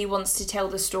 Nice. Because he wants to tell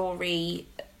the story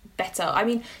better. I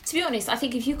mean, to be honest, I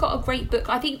think if you've got a great book,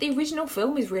 I think the original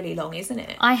film is really long, isn't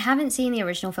it? I haven't seen the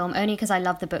original film, only because I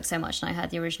love the book so much, and I heard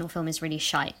the original film is really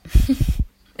shite.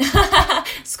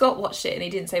 Scott watched it and he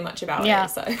didn't say much about it,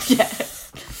 so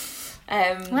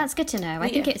yeah. Well, that's good to know. I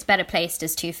think it's better placed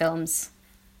as 2 films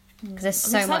because there's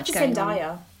so much going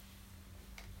on.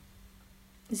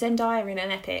 Zendaya in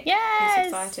an epic. Yes, it's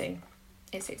exciting.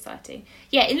 It's exciting.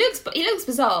 Yeah, it looks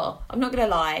bizarre. I'm not gonna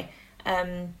lie.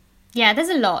 Yeah, there's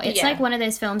a lot. It's like one of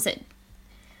those films that,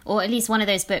 or at least one of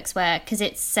those books where, because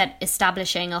it's set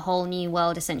establishing a whole new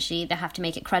world, essentially, they have to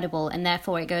make it credible, and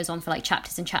therefore it goes on for like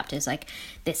chapters and chapters, like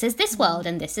this is this world,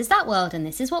 and this is that world, and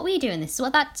this is what we do, and this is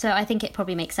what that. So I think it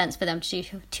probably makes sense for them to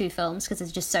do 2 films, because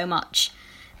there's just so much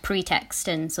pretext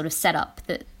and sort of setup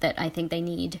that I think they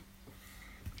need.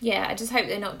 Yeah, I just hope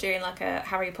they're not doing like a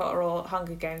Harry Potter or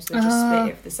Hunger Games, they're just split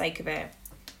it for the sake of it.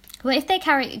 Well, if they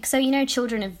carry... So, you know,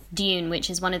 Children of Dune, which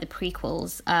is one of the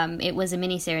prequels, it was a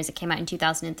miniseries that came out in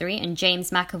 2003, and James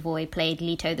McAvoy played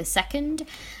Leto II.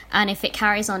 And if it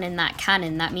carries on in that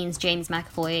canon, that means James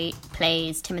McAvoy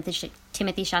plays Timothée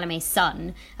Chalamet's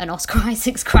son and Oscar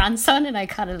Isaac's grandson, and I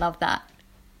kind of love that.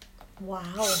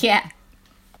 Wow. Yeah.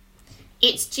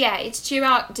 It's due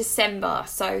out December,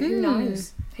 so who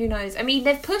knows? Who knows? I mean,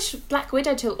 they've pushed Black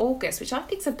Widow till August, which I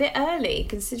think's a bit early,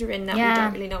 considering that we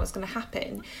don't really know what's going to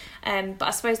happen. But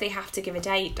I suppose they have to give a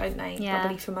date, don't they? Yeah.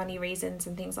 Probably for money reasons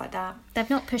and things like that. They've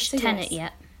not pushed Tenet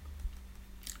yet.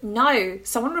 No.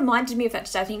 Someone reminded me of that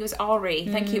today. I think it was Ari.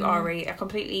 Thank you, Ari. I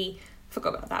completely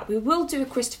forgot about that. We will do a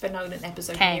Christopher Nolan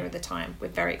episode near at the time. We're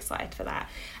very excited for that.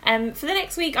 For the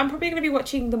next week, I'm probably going to be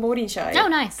watching The Morning Show. Oh,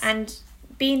 nice. And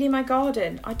being in my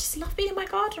garden. I just love being in my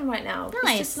garden right now.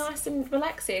 Nice. It's just nice and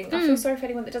relaxing. I feel sorry for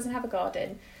anyone that doesn't have a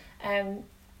garden.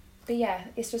 But yeah,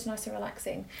 it's just nice and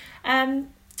relaxing.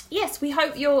 Yes, we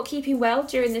hope you're keeping well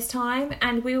during this time,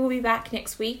 and we will be back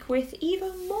next week with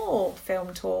even more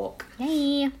film talk.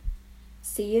 Yay.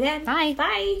 See you then. Bye.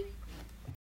 Bye.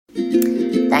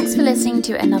 Thanks for listening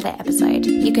to another episode.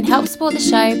 You can help support the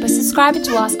show by subscribing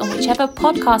to us on whichever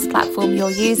podcast platform you're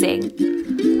using.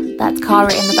 That's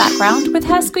Cara in the background with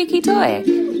her squeaky toy.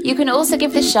 You can also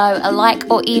give the show a like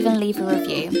or even leave a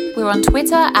review. We're on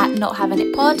Twitter at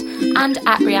NotHavingItPod and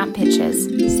at Rianne Pictures.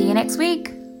 See you next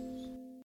week.